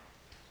God.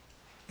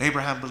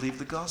 Abraham believed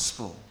the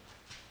gospel.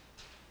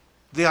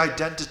 The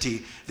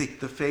identity, the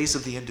face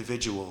of the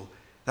individual,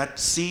 that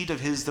seed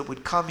of his that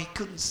would come, he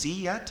couldn't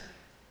see yet,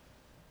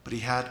 but he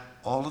had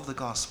all of the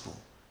gospel.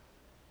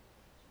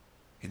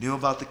 He knew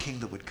about the king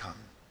that would come,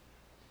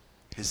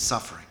 his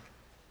suffering,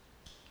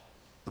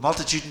 the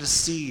multitudinous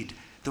seed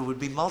that would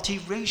be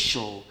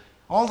multiracial,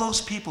 all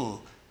those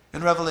people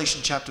in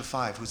Revelation chapter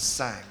 5 who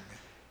sang.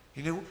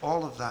 He knew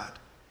all of that.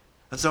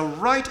 And so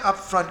right up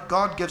front,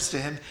 God gives to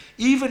him,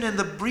 even in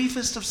the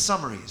briefest of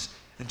summaries,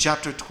 in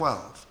chapter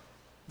 12,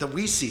 that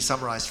we see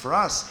summarized for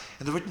us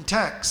in the written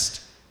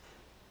text,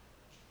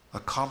 a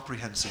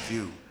comprehensive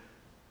view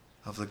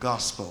of the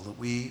gospel that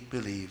we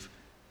believe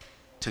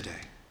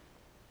today.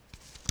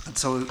 And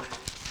so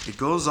it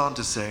goes on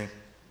to say,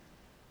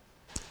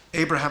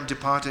 Abraham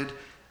departed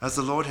as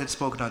the Lord had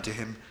spoken unto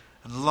him,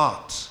 and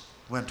Lot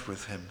went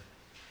with him.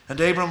 And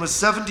Abram was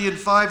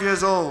 75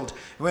 years old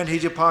when he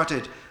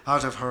departed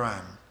out of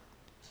Haran.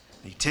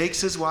 He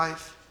takes his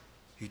wife,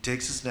 he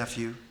takes his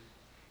nephew,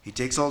 he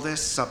takes all their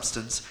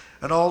substance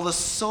and all the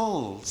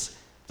souls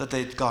that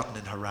they'd gotten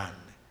in Haran.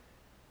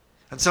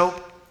 And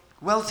so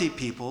wealthy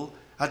people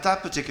at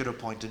that particular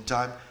point in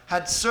time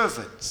had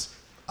servants.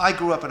 I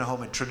grew up in a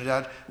home in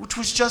Trinidad, which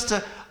was just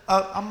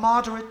a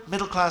moderate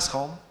middle-class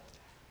home.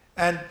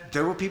 And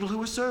there were people who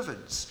were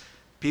servants,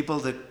 people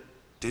that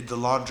did the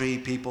laundry,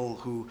 people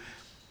who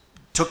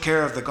took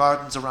care of the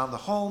gardens around the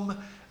home.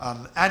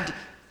 And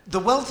the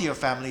wealthier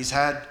families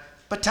had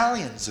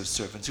battalions of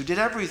servants who did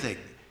everything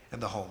in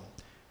the home.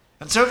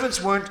 And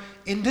servants weren't,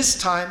 in this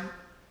time,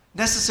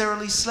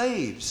 necessarily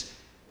slaves.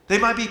 They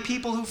might be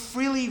people who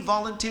freely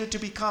volunteered to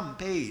become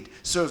paid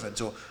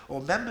servants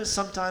or members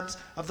sometimes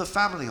of the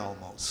family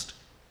almost.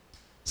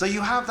 So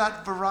you have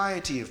that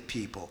variety of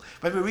people.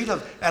 When we read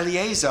of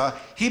Eliezer,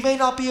 he may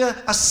not be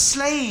a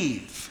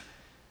slave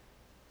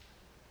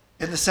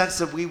in the sense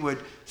that we would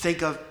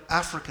think of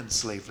African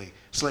slavery,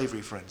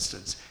 for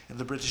instance, in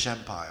the British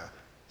Empire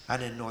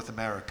and in North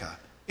America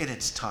at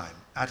its time.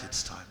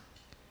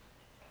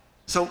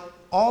 So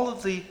all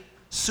of the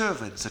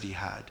servants that he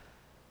had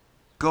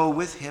go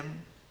with him,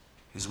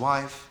 his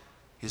wife,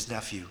 his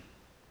nephew.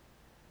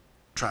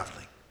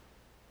 traveling.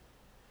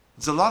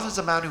 So Lot is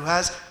a man who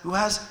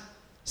has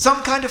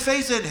some kind of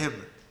faith in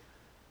him.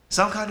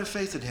 Some kind of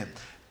faith in him.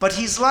 But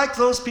he's like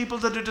those people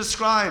that are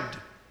described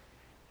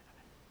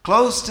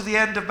close to the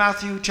end of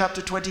Matthew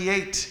chapter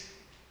 28.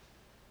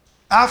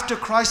 After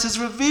Christ has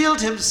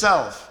revealed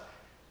himself.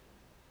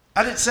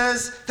 And it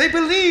says, they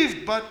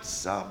believed, but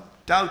some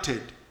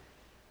doubted.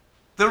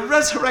 The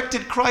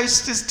resurrected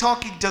Christ is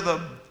talking to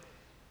them.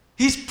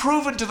 He's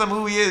proven to them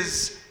who he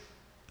is.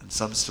 And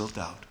some still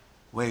doubt,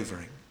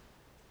 wavering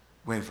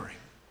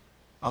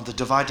on the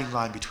dividing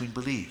line between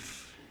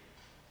belief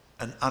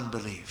and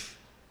unbelief.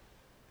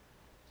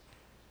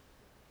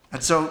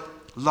 And so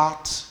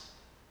Lot,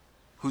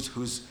 whose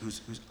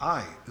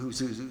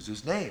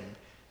name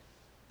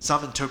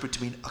some interpret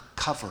to mean a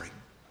covering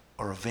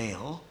or a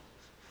veil,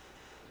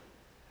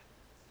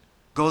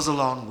 goes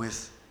along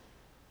with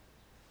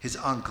his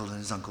uncle and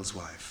his uncle's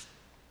wife.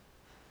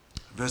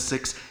 Verse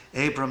 6,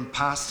 Abram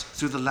passed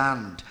through the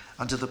land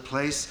unto the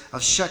place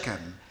of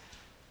Shechem,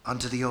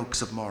 unto the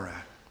oaks of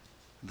Moreh.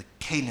 And the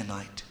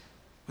Canaanite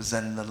was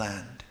then in the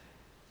land.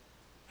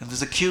 And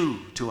there's a cue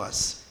to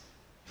us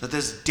that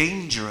there's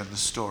danger in the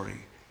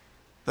story.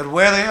 That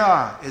where they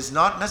are is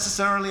not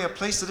necessarily a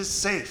place that is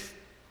safe.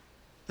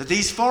 That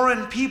these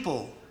foreign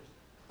people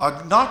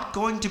are not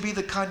going to be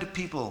the kind of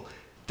people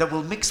that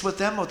will mix with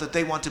them or that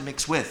they want to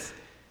mix with.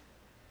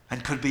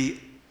 And could be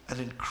an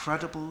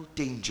incredible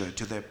danger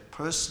to their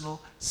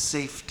personal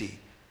safety.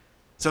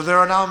 So there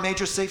are now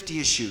major safety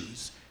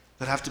issues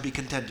that have to be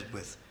contended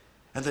with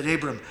and that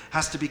Abram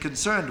has to be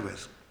concerned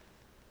with.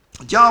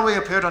 And Yahweh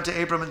appeared unto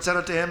Abram and said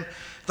unto him,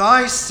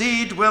 thy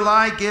seed will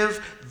I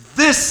give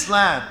this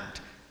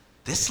land.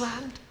 This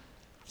land?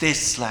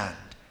 This land.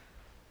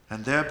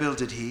 And there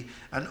builded he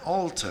an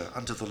altar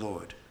unto the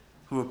Lord,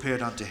 who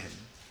appeared unto him.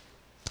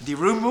 And he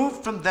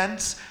removed from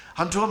thence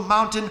unto a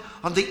mountain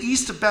on the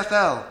east of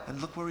Bethel. And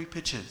look where he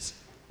pitches.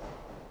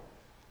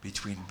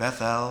 Between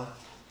Bethel,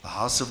 the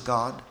house of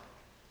God,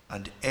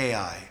 and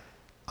Ai,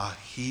 a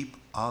heap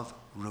of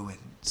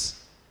ruins.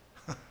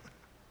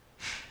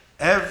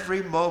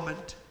 Every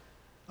moment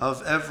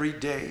of every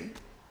day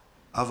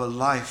of a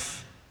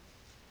life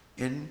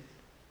in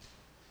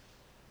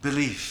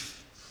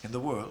belief in the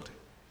world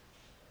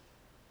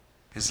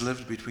is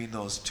lived between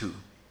those two.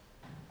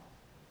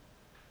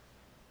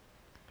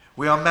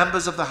 We are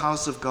members of the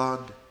house of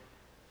God,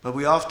 but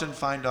we often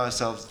find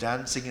ourselves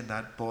dancing in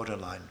that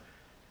borderline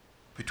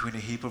between a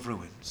heap of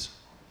ruins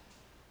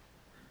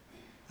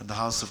and the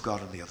house of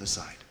God on the other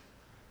side.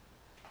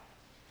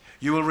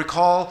 You will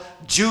recall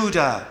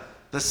Judah,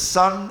 the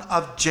son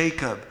of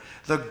Jacob,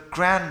 the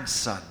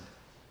grandson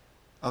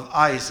of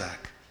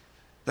Isaac,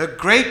 the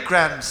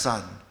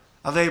great-grandson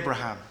of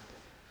Abraham,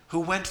 who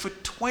went for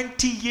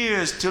 20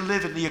 years to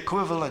live in the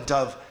equivalent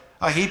of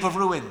a heap of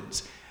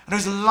ruins, and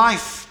whose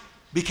life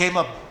became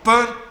a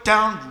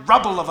burnt-down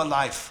rubble of a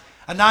life,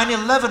 a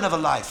 9/11 of a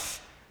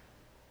life,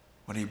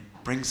 when he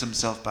brings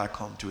himself back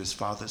home to his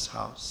father's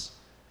house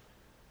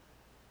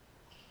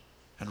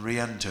and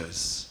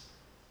re-enters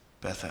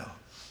Bethel.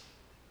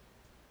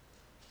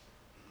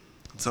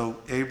 And so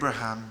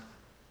Abraham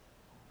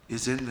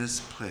is in this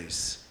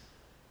place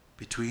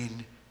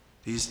between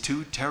these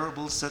two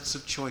terrible sets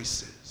of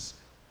choices.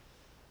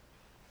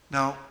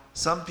 Now,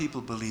 some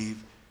people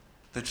believe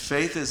that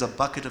faith is a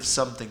bucket of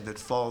something that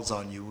falls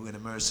on you and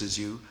immerses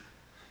you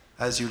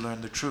as you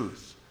learn the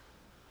truth.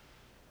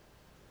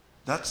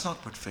 That's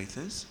not what faith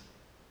is.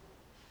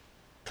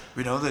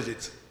 We know that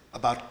it's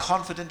about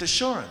confident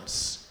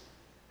assurance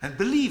and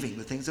believing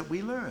the things that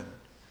we learn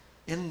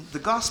in the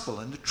gospel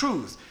and the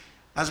truth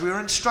as we are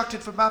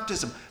instructed for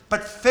baptism.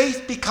 But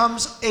faith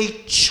becomes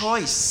a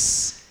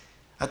choice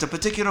at a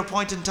particular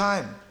point in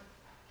time.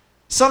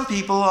 Some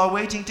people are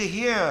waiting to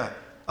hear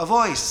a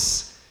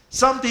voice.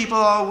 Some people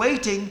are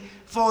waiting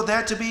for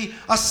there to be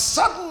a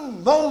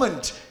sudden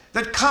moment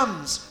that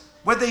comes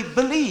where they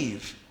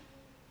believe.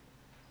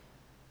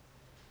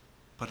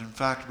 But in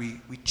fact, we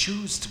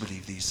choose to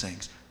believe these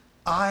things.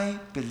 I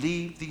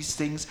believe these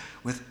things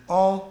with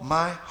all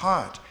my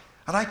heart.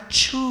 And I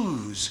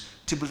choose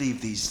to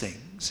believe these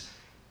things.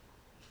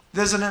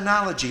 There's an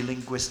analogy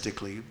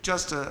linguistically,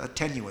 just a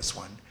tenuous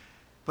one.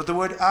 But the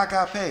word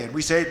agape, and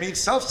we say it means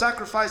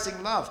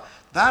self-sacrificing love.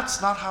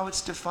 That's not how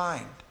it's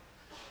defined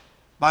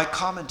by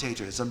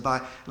commentators and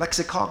by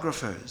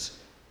lexicographers.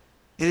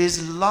 It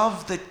is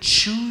love that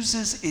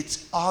chooses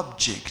its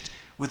object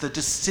with a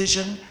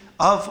decision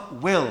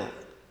of will.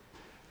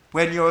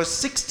 When your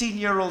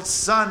 16-year-old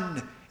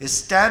son is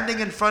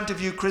standing in front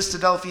of you,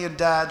 Christadelphian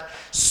dad,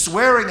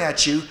 swearing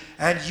at you,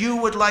 and you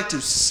would like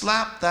to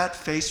slap that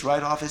face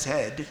right off his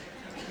head,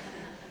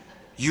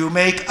 you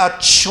make a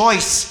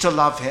choice to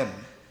love him.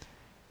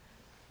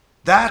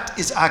 That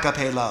is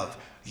agape love.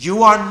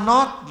 You are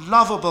not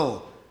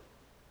lovable,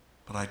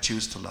 but I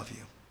choose to love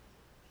you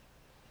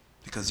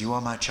because you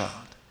are my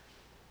child.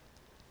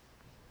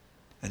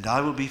 And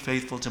I will be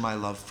faithful to my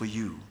love for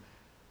you,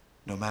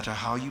 no matter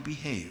how you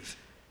behave,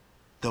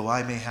 though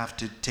I may have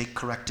to take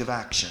corrective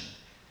action.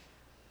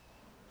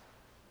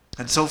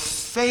 And so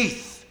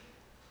faith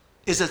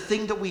is a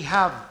thing that we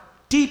have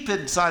deep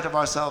inside of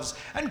ourselves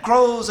and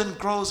grows and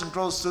grows and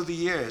grows through the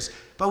years.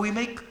 But we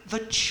make the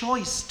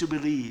choice to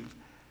believe.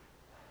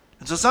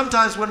 And so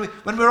sometimes when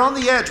we're on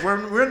the edge,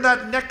 when we're in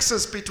that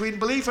nexus between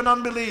belief and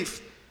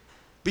unbelief,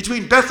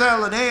 between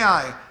Bethel and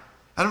Ai,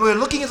 and we're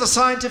looking at the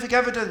scientific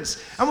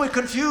evidence, and we're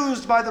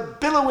confused by the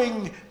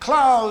billowing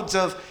clouds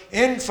of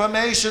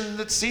information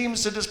that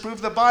seems to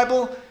disprove the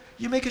Bible,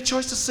 you make a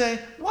choice to say,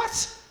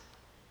 what?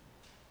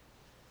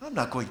 I'm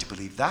not going to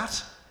believe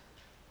that.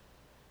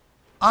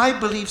 I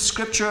believe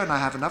Scripture, and I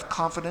have enough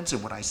confidence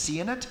in what I see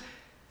in it.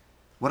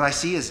 What I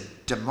see is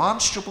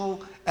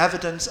demonstrable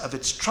evidence of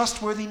its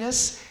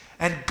trustworthiness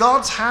and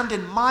God's hand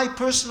in my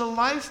personal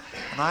life,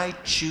 and I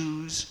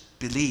choose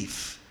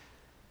belief.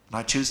 And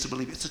I choose to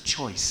believe. It's a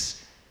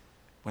choice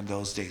when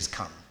those days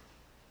come.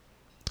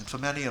 And for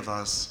many of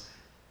us,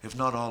 if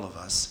not all of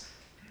us,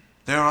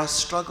 there are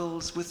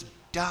struggles with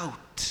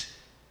doubt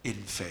in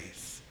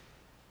faith.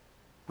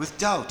 With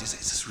doubt, is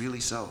this really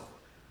so?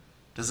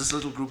 Does this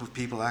little group of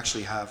people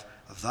actually have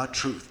the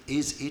truth?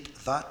 Is it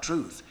the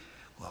truth?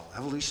 Well,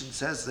 evolution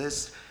says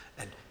this,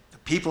 and the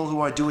people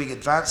who are doing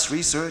advanced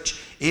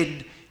research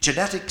in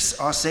genetics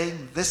are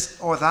saying this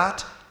or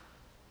that.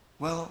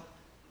 Well,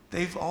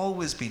 they've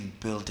always been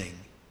building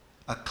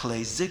a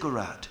clay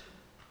ziggurat.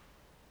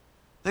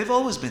 They've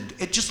always been.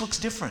 It just looks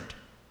different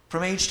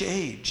from age to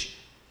age.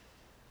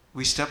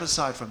 We step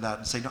aside from that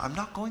and say, no, I'm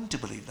not going to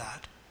believe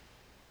that.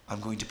 I'm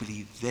going to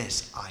believe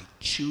this. I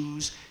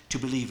choose to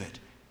believe it.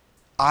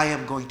 I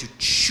am going to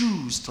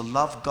choose to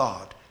love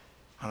God,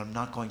 and I'm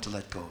not going to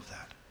let go of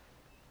that,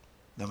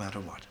 no matter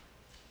what.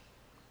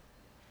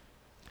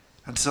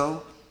 And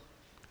so,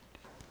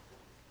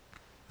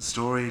 the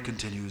story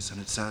continues,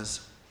 and it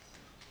says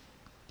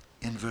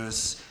in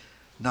verse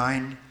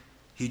 9,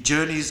 he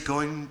journeys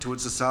going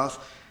towards the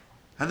south,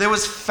 and there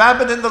was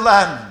famine in the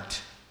land.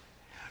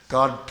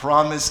 God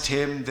promised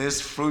him this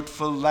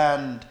fruitful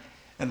land,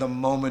 and the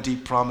moment he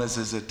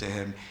promises it to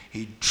him,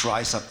 he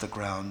dries up the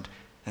ground,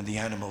 and the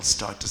animals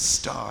start to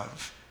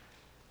starve,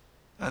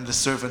 and the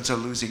servants are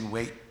losing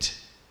weight,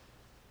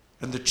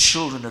 and the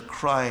children are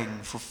crying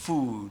for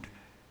food.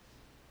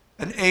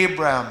 And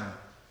Abraham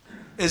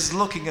is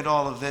looking at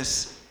all of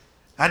this,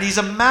 and he's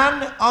a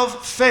man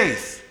of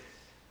faith.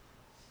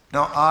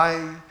 Now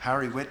I,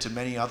 Harry Witt, and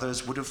many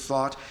others would have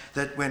thought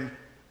that when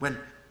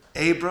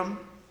Abram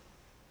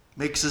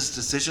makes his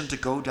decision to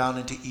go down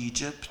into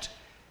Egypt,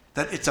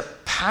 that it's a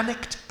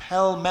panicked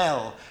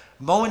pell-mell,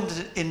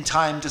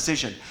 moment-in-time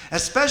decision,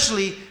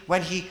 especially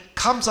when he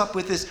comes up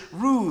with this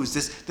ruse,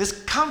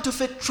 this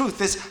counterfeit truth,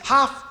 this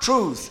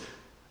half-truth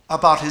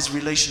about his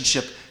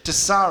relationship to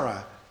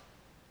Sarah.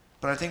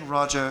 But I think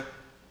Roger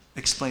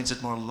explains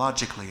it more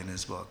logically in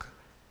his book,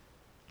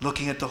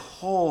 looking at the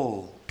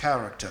whole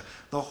character,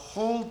 the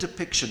whole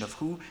depiction of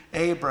who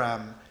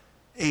Abraham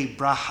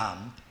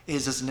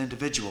is as an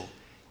individual.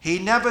 He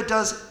never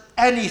does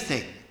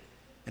anything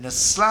in a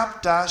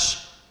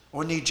slapdash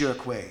or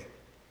knee-jerk way.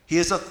 He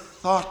is a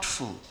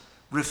thoughtful,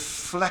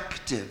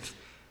 reflective,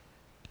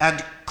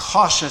 and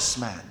cautious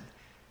man.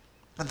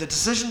 And the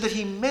decision that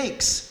he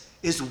makes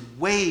is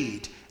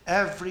weighed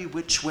every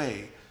which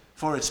way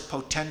for its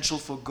potential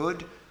for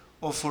good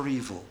or for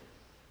evil.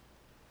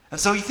 And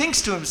so he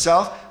thinks to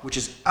himself, which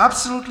is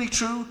absolutely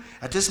true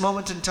at this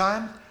moment in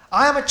time,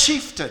 I am a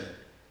chieftain.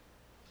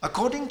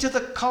 According to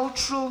the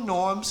cultural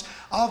norms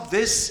of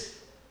this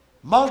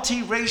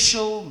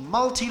multiracial,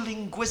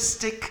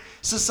 multilinguistic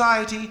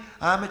society,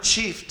 I am a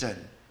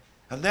chieftain.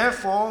 And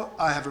therefore,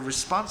 I have a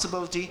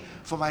responsibility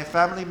for my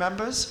family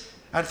members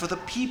and for the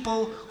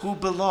people who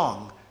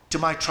belong to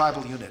my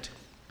tribal unit.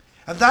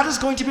 And that is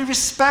going to be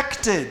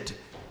respected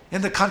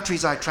in the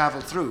countries I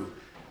travel through.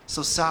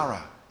 So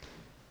Sarah,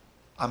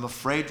 I'm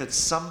afraid that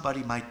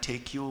somebody might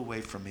take you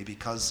away from me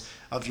because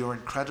of your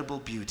incredible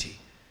beauty.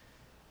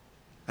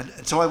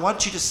 And so I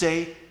want you to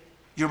say,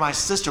 you're my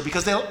sister,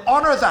 because they'll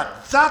honor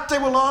that. That they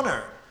will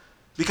honor.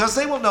 Because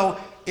they will know,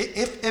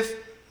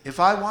 if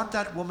I want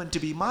that woman to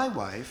be my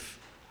wife,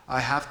 I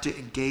have to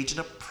engage in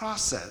a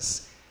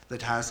process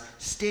that has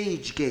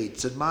stage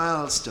gates and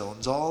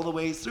milestones all the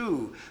way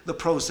through the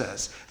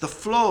process, the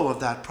flow of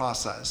that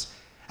process.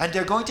 And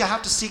they're going to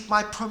have to seek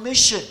my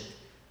permission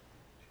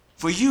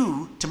for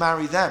you to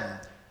marry them.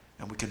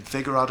 And we can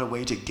figure out a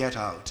way to get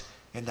out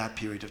in that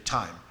period of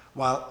time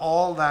while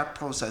all that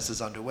process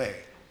is underway.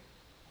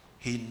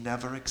 He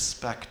never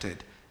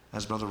expected,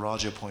 as Brother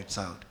Roger points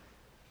out,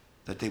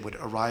 that they would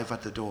arrive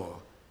at the door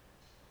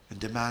and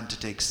demand to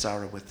take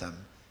Sarah with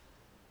them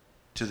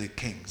to the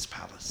king's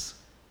palace.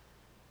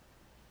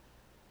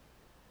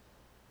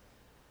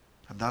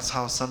 And that's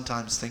how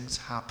sometimes things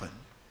happen.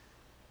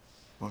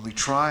 When we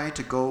try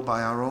to go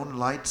by our own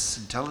lights,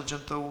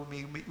 intelligent though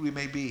we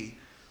may be,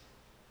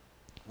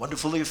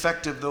 wonderfully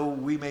effective though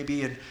we may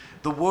be in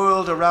the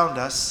world around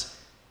us,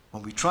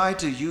 when we try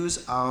to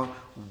use our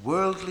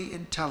worldly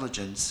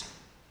intelligence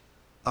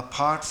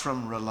apart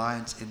from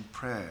reliance in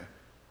prayer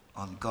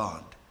on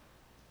God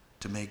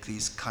to make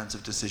these kinds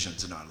of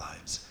decisions in our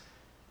lives.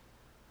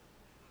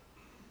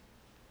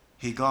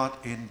 He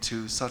got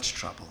into such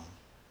trouble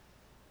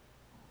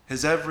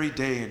His every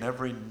day and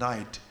every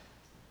night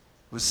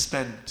was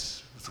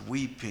spent with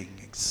weeping,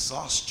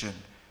 exhaustion,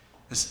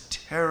 this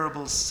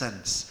terrible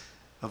sense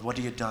of what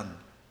he had done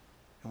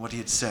and what he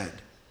had said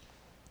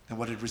and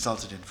what it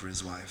resulted in for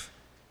his wife.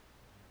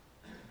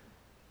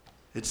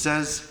 It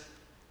says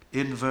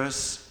in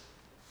verse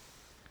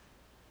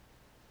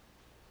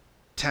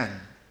 10,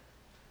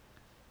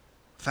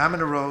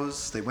 famine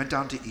arose, they went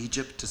down to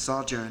Egypt to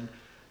sojourn,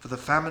 for the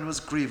famine was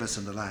grievous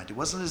in the land. It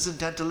wasn't his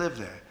intent to live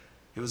there.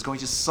 He was going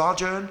to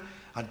sojourn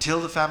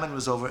until the famine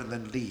was over and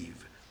then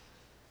leave.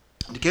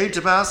 And it came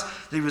to pass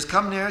that he was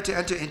come near to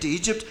enter into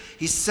Egypt.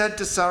 He said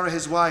to Sarah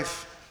his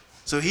wife,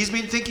 so he's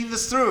been thinking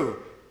this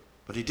through,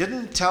 but he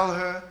didn't tell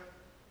her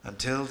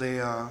until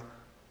they are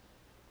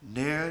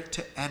near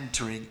to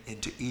entering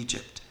into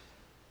Egypt,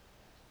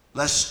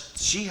 lest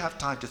she have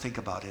time to think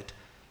about it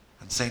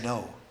and say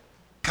no.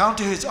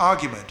 Counter his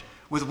argument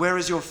with, where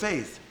is your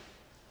faith?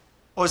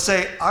 Or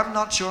say, I'm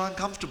not sure I'm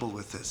comfortable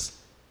with this.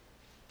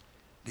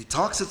 He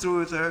talks it through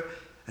with her,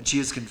 and she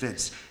is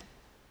convinced.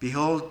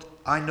 Behold,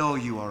 I know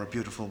you are a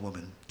beautiful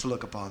woman to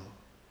look upon.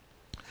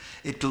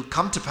 It will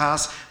come to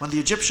pass when the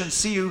Egyptians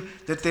see you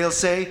that they'll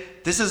say,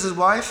 this is his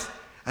wife,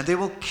 and they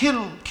will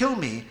kill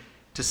me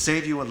to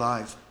save you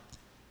alive.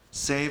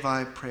 Say,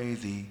 I pray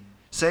thee,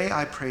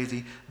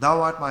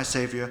 thou art my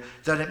Savior,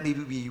 that it may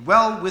be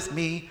well with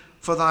me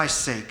for thy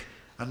sake,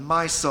 and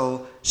my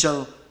soul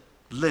shall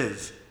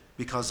live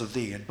because of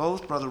thee. And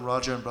both Brother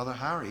Roger and Brother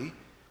Harry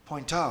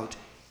point out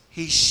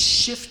he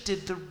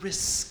shifted the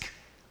risk,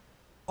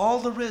 all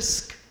the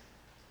risk,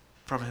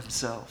 from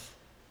himself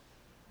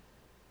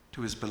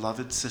to his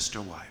beloved sister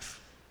wife.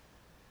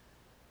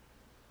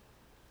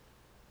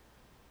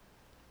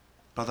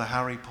 Brother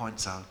Harry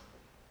points out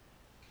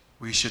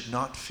we should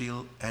not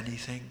feel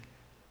anything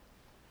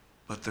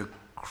but the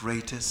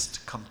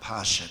greatest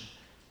compassion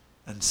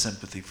and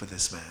sympathy for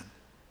this man.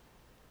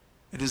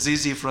 It is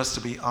easy for us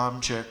to be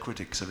armchair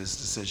critics of his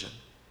decision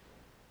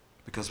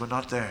because we're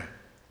not there.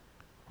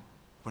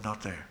 We're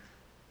not there.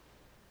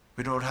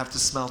 We don't have to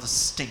smell the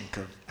stink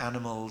of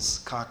animals'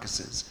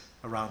 carcasses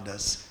around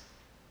us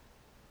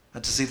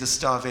and to see the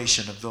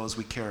starvation of those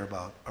we care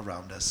about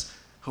around us,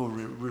 who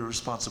we're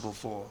responsible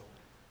for.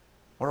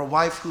 Or a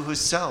wife who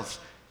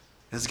herself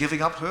is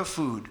giving up her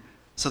food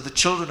so the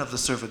children of the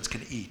servants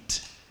can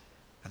eat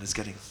and is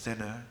getting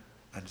thinner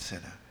and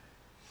thinner.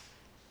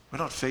 We're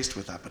not faced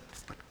with that, but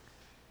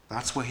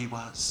that's where he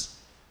was,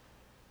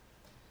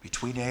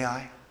 between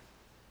Ai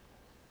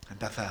and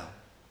Bethel.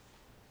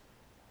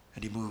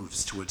 And he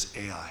moves towards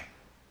Ai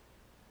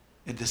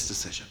in this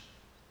decision.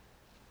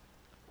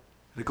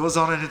 And it goes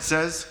on and it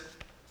says,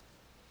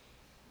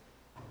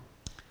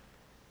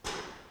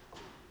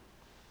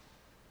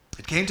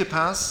 it came to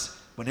pass,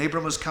 when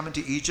Abram was come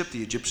into Egypt,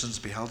 the Egyptians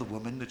beheld a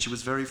woman, that she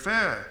was very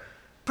fair.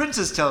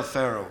 Princes tell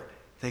Pharaoh.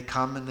 They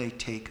come and they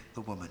take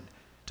the woman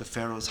to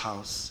Pharaoh's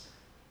house.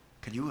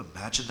 Can you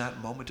imagine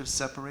that moment of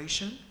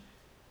separation?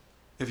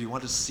 If you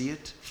want to see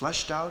it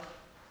fleshed out,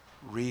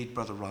 read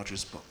Brother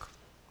Roger's book.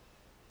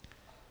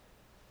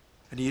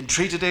 And he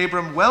entreated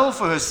Abram well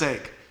for her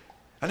sake.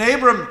 And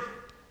Abram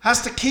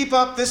has to keep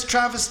up this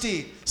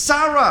travesty.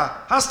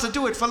 Sarah has to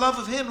do it for love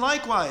of him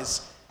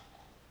likewise.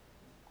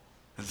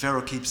 And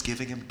Pharaoh keeps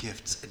giving him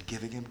gifts and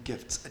giving him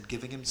gifts and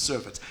giving him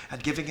servants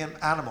and giving him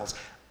animals.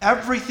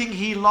 Everything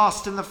he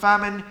lost in the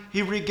famine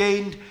he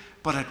regained,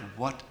 but at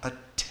what a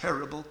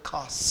terrible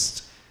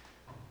cost.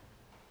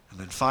 And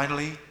then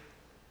finally,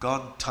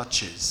 God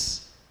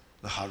touches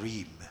the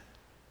harem,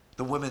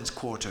 the women's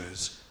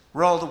quarters,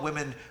 where all the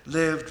women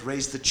lived,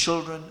 raised the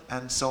children,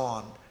 and so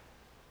on.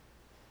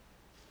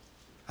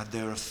 And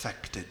they're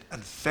affected.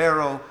 And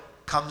Pharaoh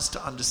comes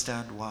to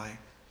understand why.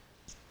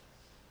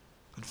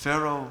 And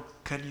Pharaoh,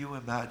 can you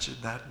imagine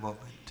that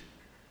moment?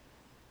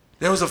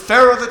 There was a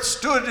Pharaoh that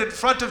stood in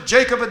front of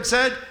Jacob and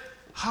said,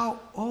 how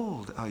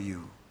old are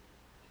you?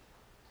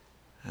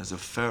 There's a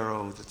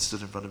Pharaoh that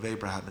stood in front of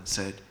Abraham and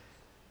said,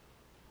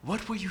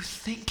 what were you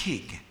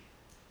thinking?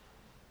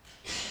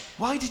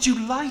 Why did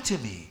you lie to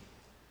me?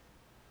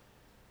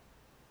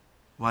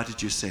 Why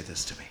did you say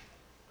this to me?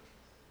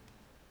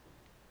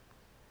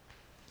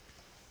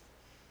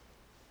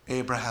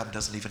 Abraham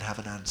doesn't even have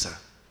an answer.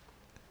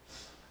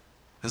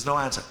 There's no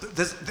answer.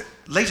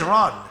 Later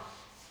on,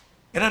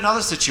 in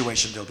another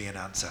situation, there'll be an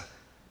answer.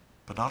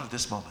 But not at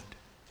this moment.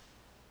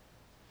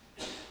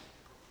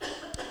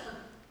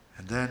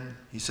 And then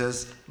he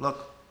says,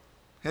 look,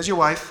 here's your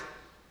wife.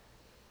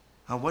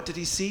 And what did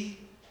he see?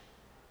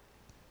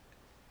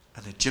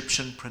 An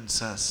Egyptian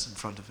princess in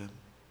front of him,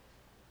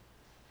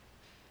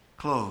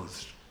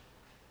 clothed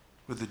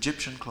with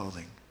Egyptian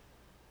clothing.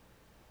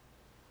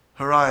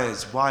 Her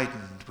eyes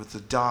widened with the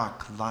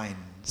dark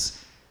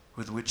lines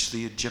with which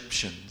the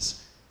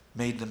Egyptians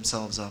made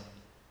themselves up.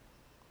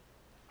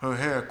 Her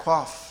hair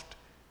coiffed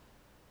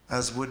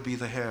as would be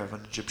the hair of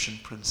an Egyptian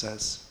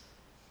princess.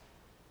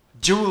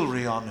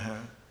 Jewelry on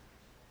her.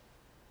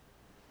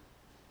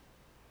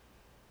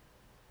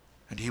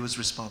 And he was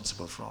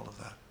responsible for all of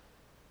that.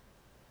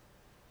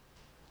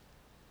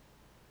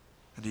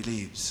 And he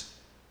leaves.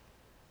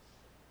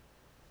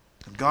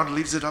 And God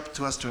leaves it up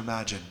to us to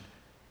imagine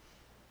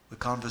the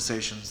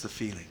conversations, the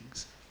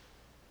feelings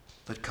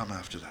that come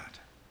after that.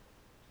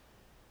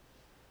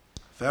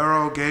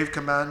 Pharaoh gave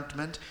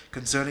commandment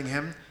concerning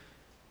him,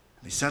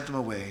 and he sent them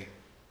away,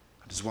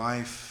 and his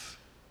wife,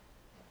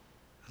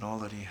 and all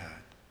that he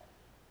had.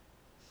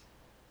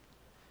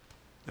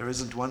 There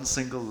isn't one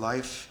single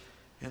life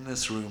in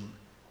this room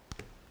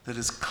that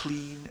is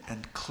clean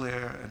and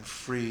clear and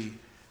free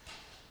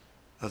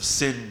of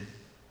sin,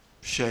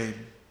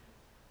 shame,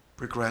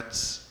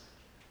 regrets,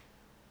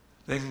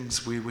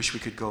 things we wish we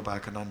could go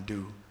back and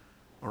undo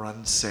or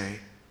unsay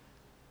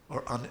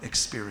or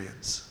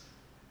unexperience.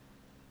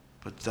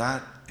 But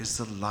that is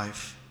the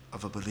life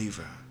of a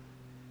believer.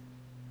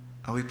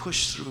 And we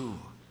push through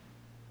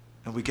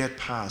and we get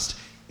past.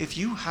 If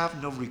you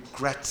have no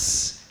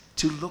regrets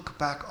to look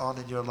back on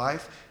in your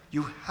life,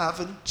 you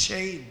haven't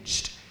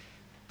changed,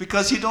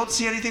 because you don't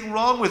see anything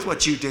wrong with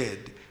what you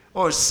did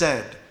or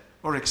said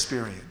or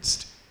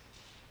experienced.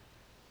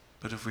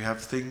 But if we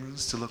have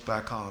things to look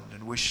back on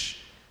and wish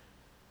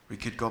we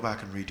could go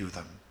back and redo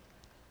them,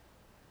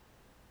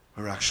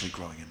 we're actually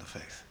growing in the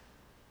faith.